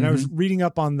 And I was reading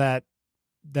up on that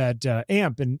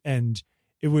amp and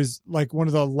it was like one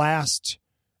of the last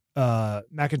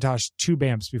Macintosh tube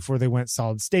amps before they went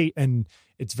solid state, and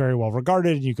it's very well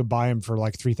regarded and you could buy them for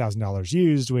like $3,000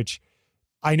 used, which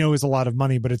I know is a lot of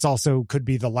money, but it's also could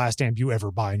be the last amp you ever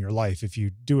buy in your life if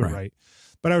you do it right.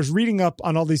 But I was reading up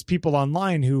on all these people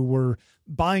online who were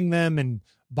buying them and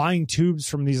buying tubes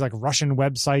from these like Russian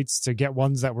websites to get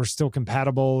ones that were still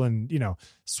compatible and, you know,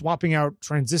 swapping out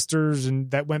transistors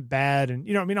and that went bad. And,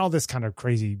 you know, I mean, all this kind of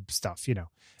crazy stuff, you know.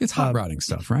 It's hot rodding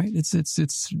stuff, right? It's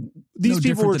these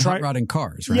people were trying hot rodding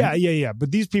cars, right? Yeah.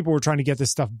 But these people were trying to get this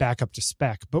stuff back up to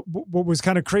spec. But what was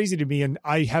kind of crazy to me, and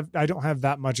I don't have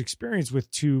that much experience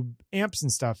with tube amps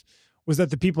and stuff, was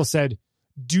that the people said,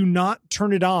 do not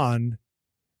turn it on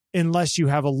unless you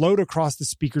have a load across the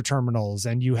speaker terminals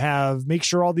and you make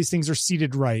sure all these things are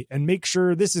seated right and make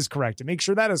sure this is correct and make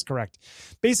sure that is correct.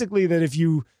 Basically, that if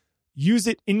you use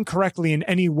it incorrectly in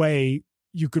any way,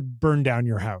 you could burn down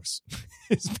your house.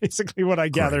 Is basically what I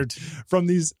gathered from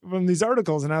these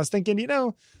articles. And I was thinking, you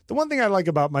know, the one thing I like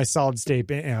about my solid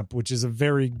state amp, which is a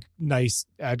very nice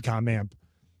Adcom amp,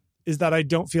 is that I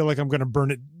don't feel like I'm going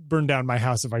to burn down my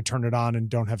house if I turn it on and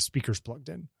don't have speakers plugged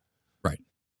in. Right.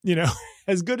 You know,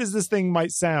 as good as this thing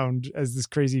might sound as this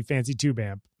crazy fancy tube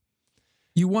amp,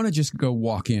 you want to just go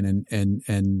walk in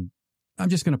and I'm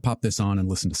just going to pop this on and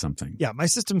listen to something. Yeah, my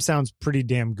system sounds pretty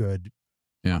damn good.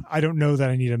 Yeah. I don't know that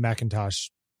I need a Macintosh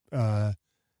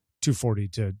 240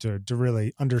 to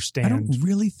really understand. I don't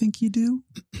really think you do.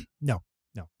 No.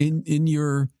 In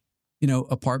your, you know,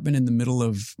 apartment in the middle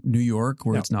of New York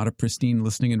where it's not a pristine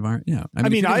listening environment. Yeah. I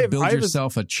mean, if you're gonna build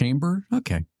yourself a chamber.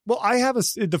 Okay. Well,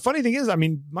 the funny thing is, I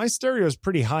mean, my stereo is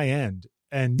pretty high end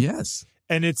and yes,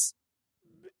 and it's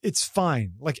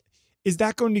fine. Like, is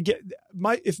that going to get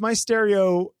if my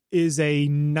stereo is a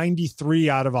 93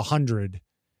 out of 100,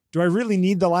 do I really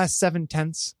need the last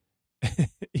 7/10?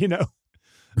 You know?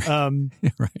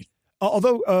 Right.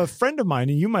 Although a friend of mine,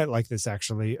 and you might like this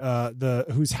actually,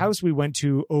 whose house we went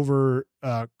to over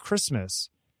Christmas,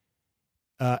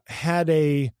 had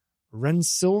a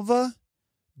Rensilva,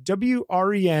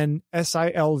 WRENSILVA.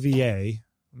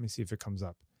 Let me see if it comes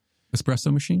up.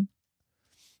 Espresso machine?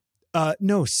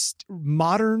 No,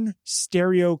 modern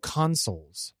stereo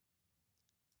consoles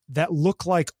that look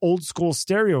like old school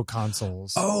stereo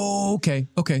consoles. Oh, okay.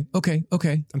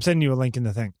 I'm sending you a link in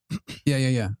the thing.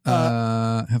 Yeah.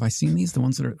 Have I seen these? The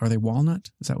ones that are they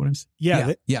walnut? Is that what I'm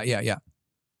saying? Yeah.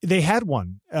 They had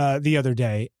one the other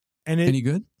day. And any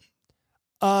good?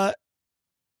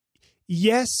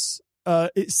 Yes.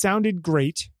 It sounded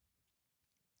great.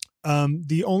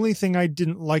 The only thing I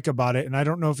didn't like about it, and I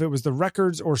don't know if it was the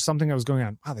records or something that was going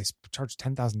on. Wow, they charged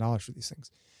 $10,000 for these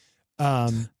things.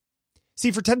 See,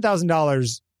 for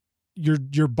 $10,000,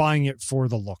 you're buying it for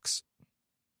the looks.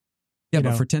 Yeah,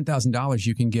 but for $10,000,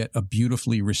 you can get a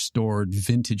beautifully restored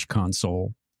vintage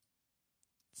console.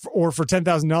 Or for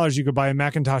 $10,000, you could buy a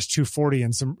Macintosh 240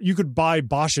 and you could buy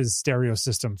Bosch's stereo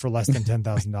system for less than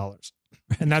 $10,000.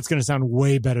 And that's going to sound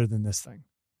way better than this thing.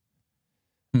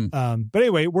 But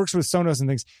anyway, it works with Sonos and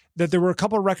things. That there were a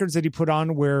couple of records that he put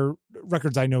on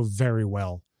records I know very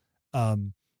well,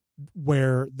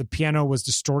 where the piano was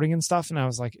distorting and stuff. And I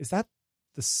was like, is that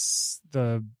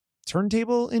the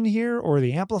turntable in here or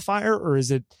the amplifier, or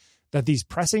is it that these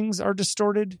pressings are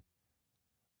distorted?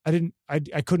 I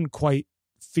couldn't quite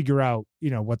figure out,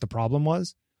 what the problem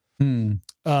was.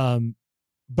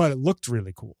 But it looked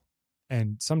really cool.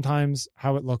 And sometimes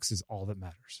how it looks is all that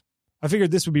matters. I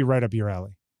figured this would be right up your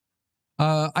alley.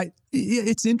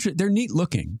 It's interesting. They're neat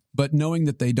looking, but knowing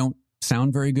that they don't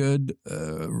sound very good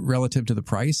relative to the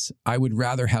price, I would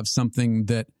rather have something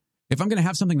that, if I'm going to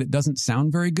have something that doesn't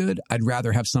sound very good, I'd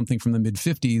rather have something from the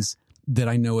mid-50s that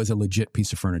I know is a legit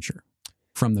piece of furniture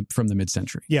from the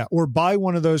mid-century. Yeah, or buy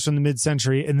one of those from the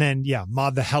mid-century and then,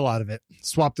 mod the hell out of it.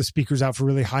 Swap the speakers out for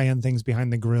really high-end things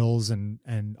behind the grills and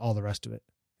all the rest of it.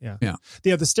 Yeah.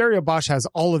 The stereo Bosch has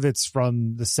all of it's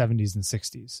from the 70s and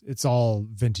 60s. It's all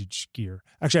vintage gear.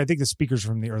 Actually, I think the speakers are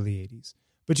from the early 80s,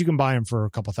 but you can buy them for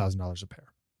a couple $1,000s a pair.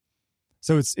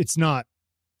 So it's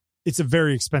a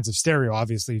very expensive stereo,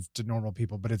 obviously, to normal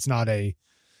people, but it's not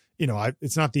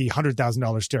it's not the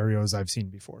 $100,000 stereos I've seen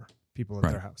before. People at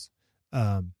Right. their house.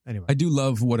 Anyway, I do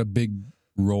love what a big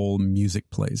role music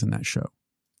plays in that show.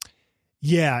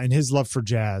 yeah, and his love for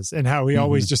jazz and how he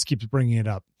always just keeps bringing it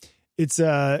up. It's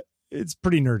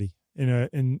pretty nerdy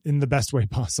in the best way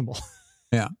possible.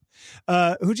 Yeah.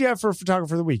 Who'd you have for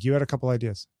photographer of the week? You had a couple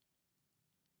ideas.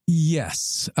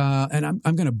 Yes. And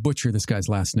I'm going to butcher this guy's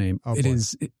last name. Oh, it boy.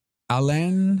 is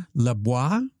Alain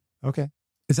Labois. Okay.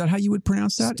 Is that how you would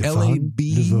pronounce that? Stéphane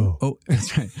Laveau. Oh,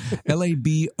 that's right.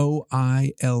 Laboile.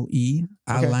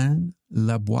 Alain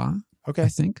Labois. Okay. I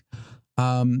think.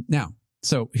 Now,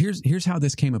 so here's how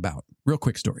this came about. Real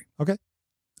quick story. Okay.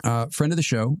 Friend of the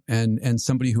show and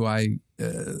somebody who I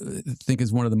think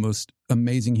is one of the most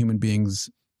amazing human beings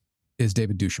is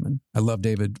David Duchemin. I love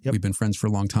David. Yep. We've been friends for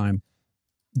a long time.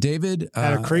 David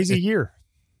Had a crazy year.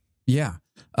 Yeah.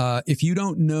 If you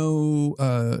don't know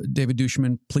David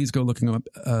Duchemin, please go look him up.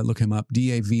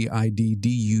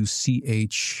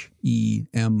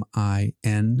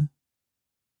 DavidDuchemin.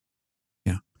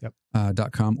 Yeah. Yep.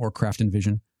 .com or Craft and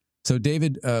Vision. So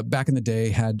David, back in the day,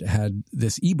 had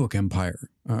this ebook empire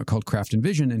called Craft and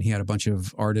Vision, and he had a bunch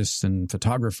of artists and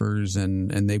photographers,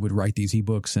 and they would write these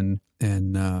ebooks, and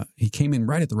he came in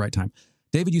right at the right time.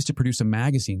 David used to produce a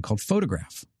magazine called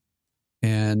Photograph,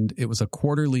 and it was a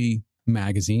quarterly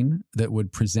magazine that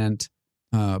would present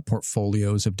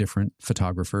portfolios of different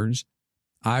photographers.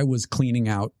 I was cleaning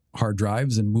out hard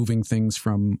drives and moving things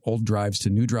from old drives to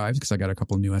new drives because I got a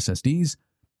couple of new SSDs,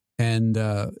 and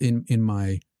in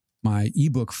my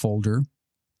ebook folder,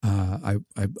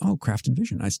 Craft and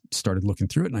Vision. I started looking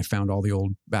through it, and I found all the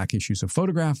old back issues of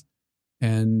Photograph,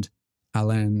 and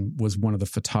Alain was one of the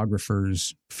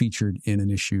photographers featured in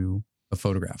an issue of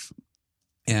Photograph.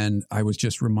 And I was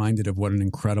just reminded of what an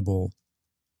incredible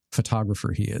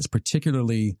photographer he is,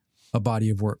 particularly a body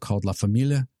of work called La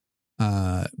Famille,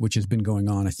 which has been going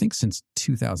on, I think, since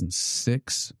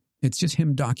 2006. It's just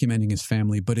him documenting his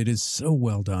family, but it is so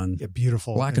well done. Yeah,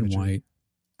 beautiful. Black imagery. and white.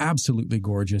 Absolutely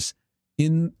gorgeous.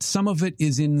 In some of it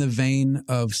is in the vein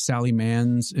of Sally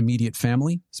Mann's immediate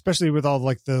family. Especially with all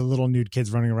like the little nude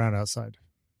kids running around outside.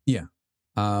 Yeah.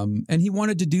 And he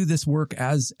wanted to do this work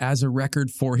as a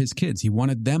record for his kids. He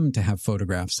wanted them to have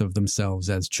photographs of themselves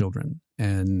as children.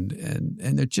 And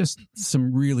there's just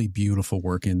some really beautiful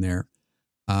work in there.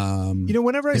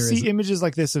 Whenever I see images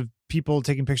like this of people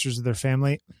taking pictures of their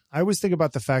family, I always think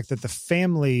about the fact that the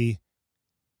family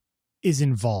is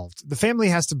involved. The family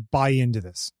has to buy into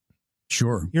this.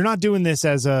 Sure. You're not doing this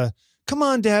as a, come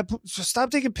on, Dad,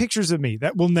 stop taking pictures of me.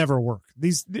 That will never work.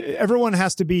 Everyone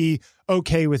has to be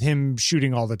okay with him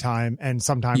shooting all the time and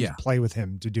sometimes play with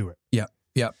him to do it. Yeah.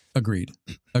 Yeah. Agreed.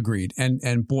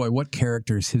 And boy, what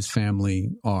characters his family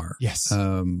are. Yes.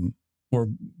 Or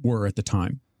were at the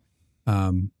time.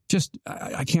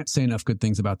 I can't say enough good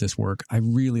things about this work. I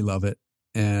really love it.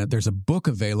 There's a book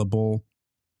available.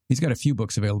 He's got a few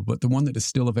books available, but the one that is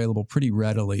still available pretty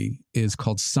readily is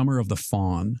called Summer of the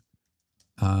Fawn.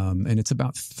 And it's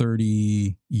about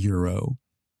 €30,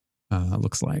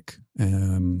 looks like,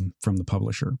 from the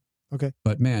publisher. Okay.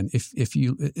 But man,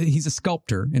 he's a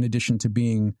sculptor in addition to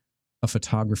being a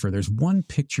photographer. There's one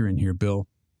picture in here, Bill,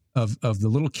 of the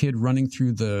little kid running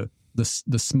through the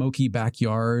smoky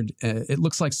backyard. It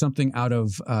looks like something out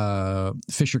of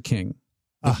Fisher King,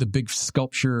 the big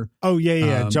sculpture. Oh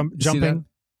yeah. Jumping.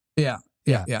 Yeah.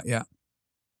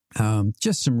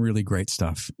 Just some really great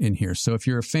stuff in here. So if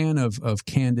you're a fan of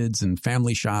candids and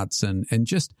family shots and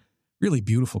just really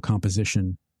beautiful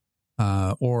composition,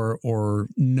 or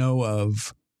know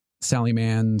of Sally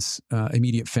Mann's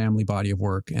immediate family body of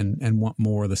work and want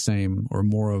more of the same or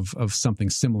more of something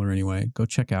similar anyway, go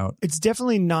check out. It's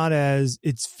definitely not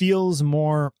it feels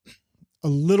a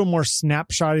little more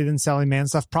snapshotty than Sally Mann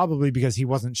stuff, probably because he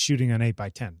wasn't shooting an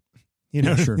 8x10. You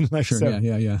know, sure. So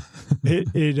Yeah.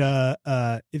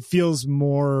 it feels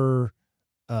more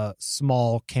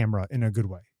small camera in a good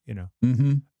way, you know.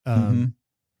 Mm-hmm.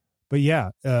 But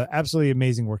yeah, absolutely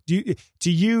amazing work. To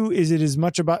you, is it as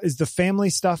much about, is the family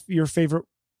stuff your favorite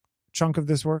chunk of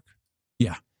this work?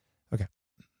 Yeah. Okay.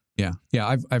 Yeah.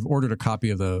 I've ordered a copy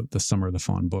of the Summer of the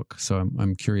Fawn book, so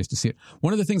I'm curious to see it.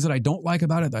 One of the things that I don't like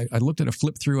about it, I looked at a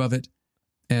flip through of it,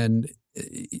 and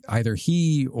either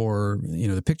he or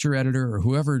the picture editor or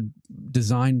whoever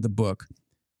designed the book,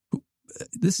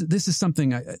 this is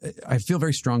something I feel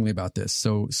very strongly about this.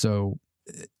 So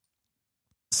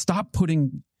stop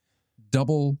putting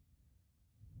double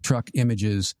truck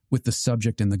images with the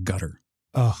subject in the gutter.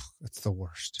 Oh, that's the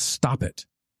worst. Stop it.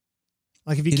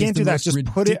 Like if you can't do that, just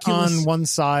put it on one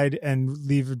side and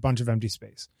leave a bunch of empty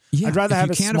space. Yeah, I'd rather have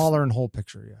a smaller and whole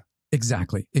picture. Yeah.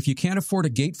 Exactly. If you can't afford a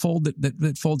gatefold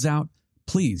that folds out,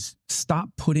 please stop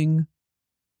putting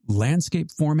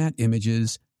landscape format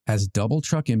images as double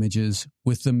truck images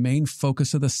with the main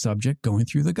focus of the subject going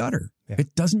through the gutter. Yeah.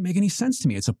 It doesn't make any sense to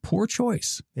me. It's a poor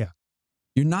choice. Yeah.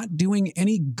 You're not doing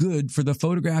any good for the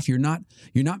photograph. You're not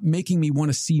making me want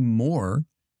to see more.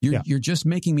 You're just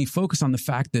making me focus on the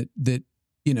fact that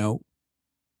you know,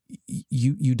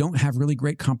 you don't have really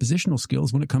great compositional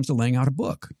skills when it comes to laying out a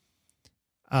book.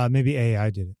 Maybe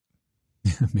AI did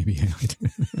it. Maybe AI did.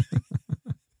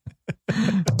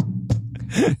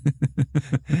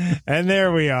 And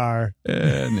there we are.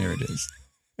 And there it is.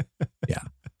 Yeah.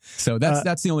 So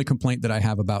that's the only complaint that I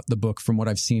have about the book from what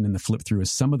I've seen in the flip through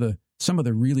is some of the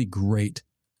really great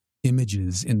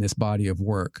images in this body of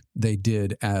work they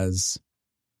did as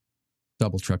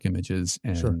double truck images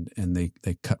and they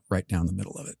cut right down the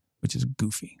middle of it, which is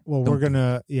goofy. Well, we're going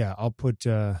to, I'll put,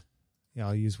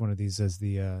 I'll use one of these as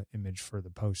the image for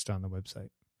the post on the website.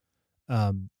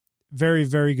 Very,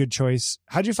 very good choice.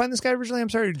 How'd you find this guy originally? I'm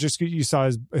sorry, just you saw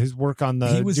his work on the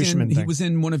Dushman thing. He was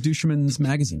in one of Dushman's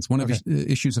magazines, one of his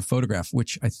issues of Photograph,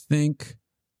 which I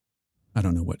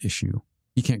don't know what issue.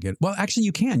 You can't get it. Well, actually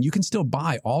you can. You can still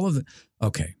buy all of the.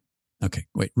 Okay.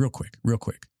 Wait, real quick.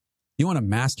 You want a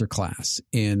master class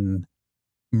in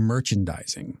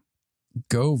merchandising?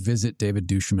 Go visit David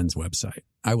Dushman's website.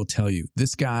 I will tell you,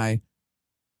 this guy,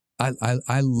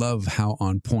 I love how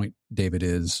on point David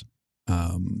is.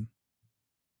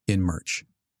 In merch,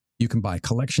 you can buy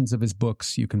collections of his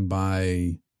books. You can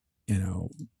buy,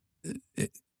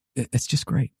 it's just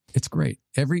great. It's great.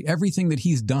 Everything that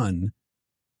he's done,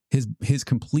 his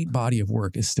complete body of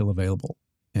work is still available,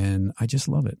 and I just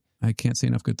love it. I can't say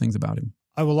enough good things about him.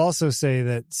 I will also say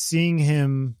that seeing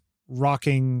him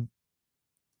rocking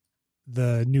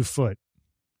the new foot,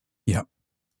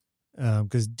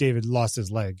 because David lost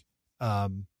his leg,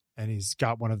 and he's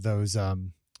got one of those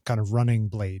kind of running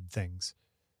blade things.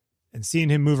 And seeing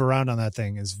him move around on that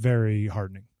thing is very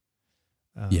heartening.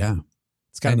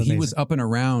 It's kind of amazing. He was up and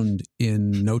around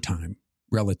in no time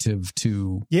relative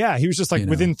to. Yeah, he was just like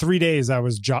within 3 days. I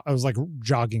was like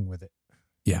jogging with it.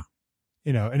 Yeah,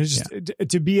 and it's just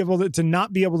to be able to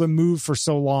not be able to move for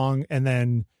so long and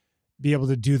then be able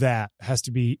to do that has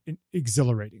to be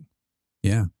exhilarating.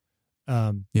 Yeah.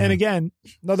 And again,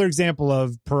 another example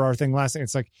of per our thing last thing.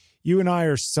 It's like you and I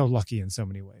are so lucky in so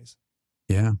many ways.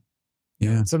 Yeah.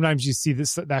 Yeah. Sometimes you see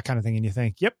that kind of thing and you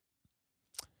think, yep,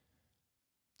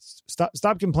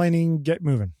 stop complaining, get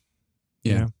moving.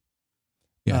 Yeah.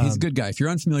 Yeah. He's a good guy. If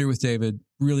you're unfamiliar with David,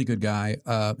 really good guy.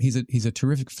 He's a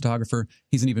terrific photographer.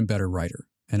 He's an even better writer.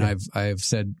 And I've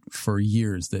said for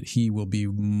years that he will be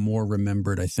more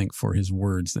remembered, I think, for his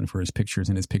words than for his pictures,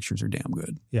 and his pictures are damn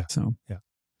good. Yeah. So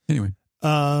anyway.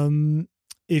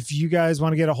 If you guys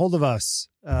want to get a hold of us,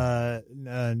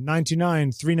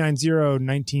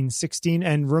 929-390-1916.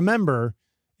 And remember,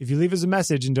 if you leave us a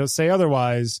message and don't say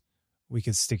otherwise, we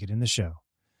can stick it in the show.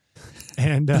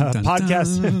 And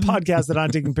podcast at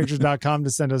ontakingpictures.com to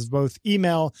send us both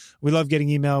email. We love getting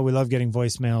email. We love getting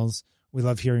voicemails. We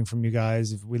love hearing from you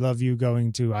guys. We love you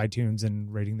going to iTunes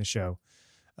and rating the show,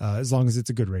 as long as it's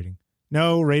a good rating.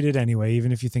 No, rate it anyway,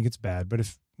 even if you think it's bad. But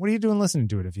what are you doing listening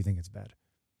to it if you think it's bad?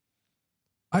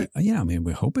 I mean,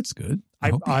 we hope it's good.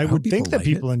 I would think that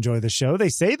people enjoy the show. They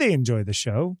say they enjoy the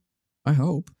show. I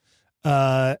hope.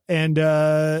 I think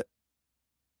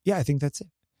that's it.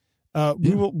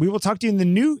 We will talk to you in the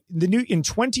new in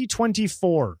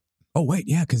 2024. Oh wait,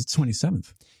 yeah, because it's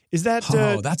 27th. Is that?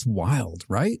 That's wild,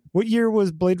 right? What year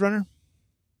was Blade Runner?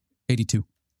 82.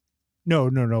 No.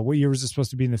 What year was it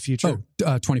supposed to be in the future? Oh,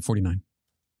 2049.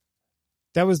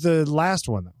 That was the last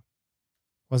one, though,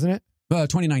 wasn't it?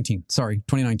 2019. Sorry,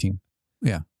 2019.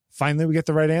 Yeah. Finally, we get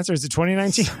the right answer. Is it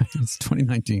 2019? It's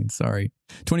 2019. Sorry,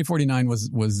 2049 was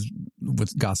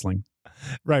with Gosling.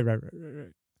 Right.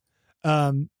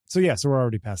 So we're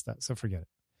already past that. So forget it.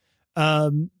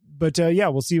 But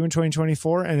we'll see you in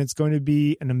 2024, and it's going to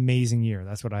be an amazing year.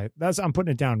 I'm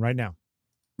putting it down right now.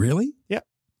 Really? Yeah.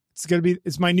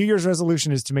 It's my New Year's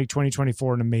resolution is to make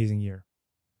 2024 an amazing year.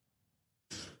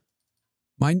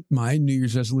 My New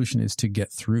Year's resolution is to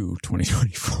get through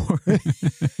 2024.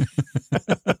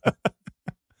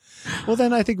 Well,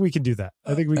 then I think we can do that.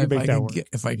 I think we can make that work.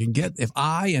 If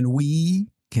I and we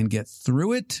can get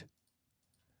through it,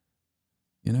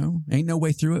 ain't no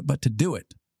way through it but to do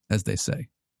it, as they say.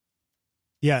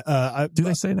 Yeah. Do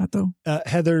they say that though?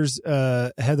 Heather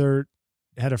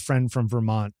had a friend from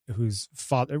Vermont whose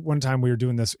father, one time we were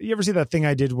doing this. You ever see that thing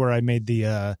I did where I made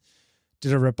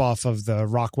did a ripoff of the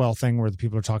Rockwell thing where the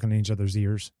people are talking in each other's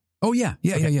ears? Oh yeah.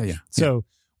 Yeah. So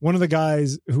one of the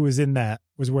guys who was in that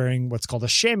was wearing what's called a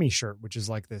chamois shirt, which is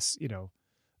like this,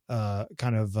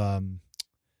 kind of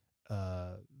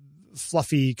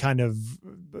fluffy kind of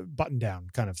button down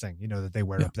kind of thing, that they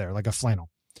wear up there, like a flannel.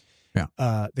 Yeah.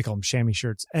 They call them chamois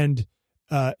shirts. And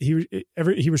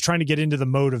he was trying to get into the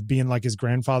mode of being like his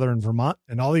grandfather in Vermont.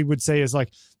 And all he would say is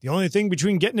like, the only thing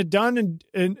between getting it done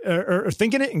or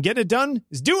thinking it and getting it done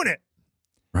is doing it.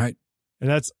 Right. And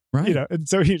that's, right. And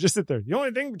so you just sit there. The only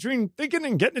thing between thinking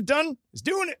and getting it done is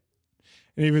doing it.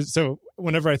 And so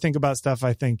whenever I think about stuff,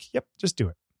 I think, yep, just do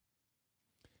it.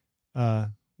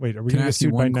 Wait, are we going to get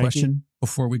sued by Nike? Can I ask you one question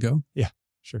before we go? Yeah,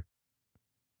 sure.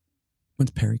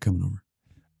 When's Perry coming over?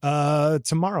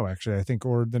 Tomorrow, actually, I think,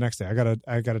 or the next day.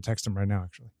 I gotta text him right now,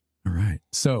 actually. All right.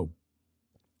 So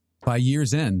by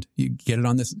year's end, you get it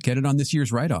on this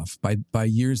year's write-off. By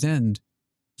year's end,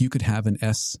 you could have an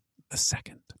S a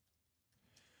second.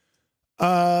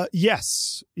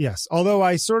 Yes. Although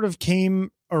I sort of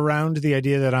came around to the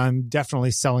idea that I'm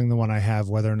definitely selling the one I have,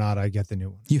 whether or not I get the new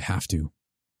one. You have to.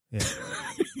 Yeah.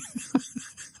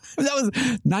 That was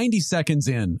 90 seconds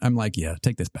in. I'm like, yeah,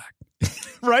 take this back.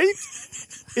 Right?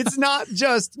 It's not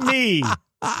just me.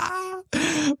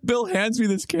 Bill hands me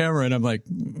this camera and I'm like,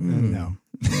 no.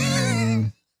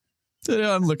 So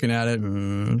I'm looking at it.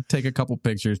 Take a couple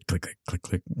pictures. Click, click, click,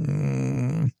 click.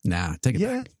 Nah, take it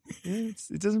back.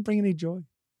 It doesn't bring any joy.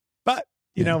 But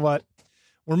you know what?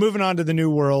 We're moving on to the new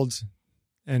world,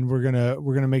 and we're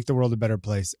gonna make the world a better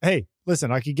place. Hey,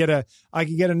 listen, I could get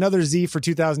another Z for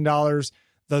 $2,000.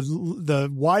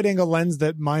 The wide angle lens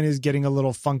that mine is getting a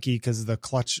little funky because the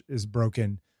clutch is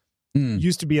broken.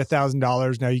 Used to be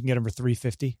 $1,000. Now you can get them for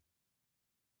 $350.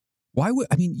 Why would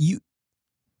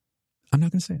I'm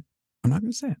not going to say it.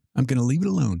 I'm going to leave it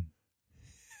alone.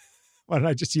 Why don't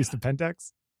I just use the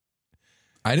Pentax?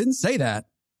 I didn't say that,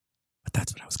 but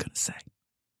that's what I was going to say.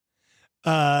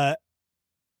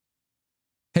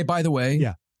 Hey, by the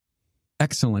way,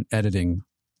 excellent editing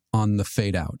on the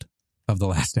fade out of the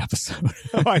last episode.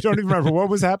 I don't even remember what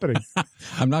was happening.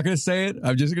 I'm not going to say it.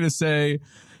 I'm just going to say,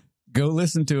 go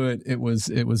listen to it. It was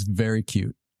very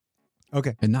cute.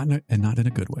 Okay, and not in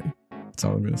a good way. That's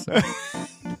all I'm going to say.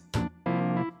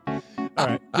 All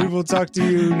right, we will talk to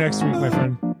you next week, my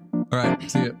friend. All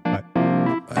right, see you. Bye.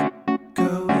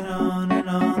 Going on and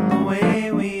on the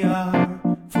way we are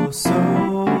for so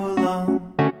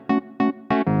long.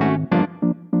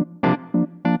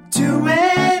 To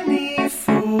any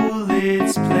fool,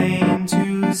 it's plain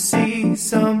to see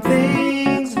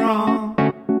something's wrong.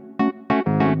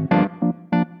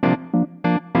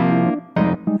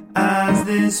 As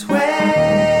this way,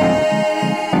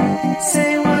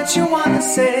 say what you want to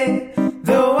say.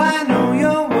 Though I know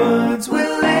your words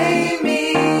will lay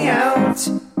me out,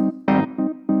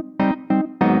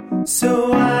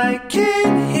 so I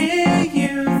can hear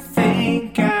you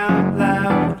think out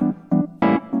loud.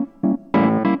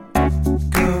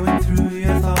 Going through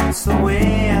your thoughts the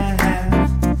way I have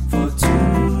for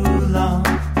too long.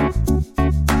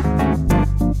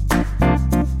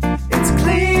 It's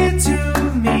clear to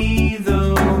me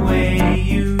the way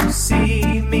you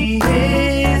see me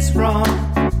is wrong.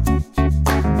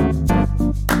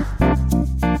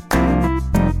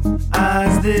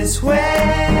 This way,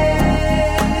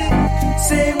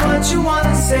 say what you want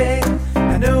to say.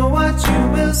 I know what you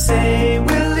will say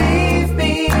will leave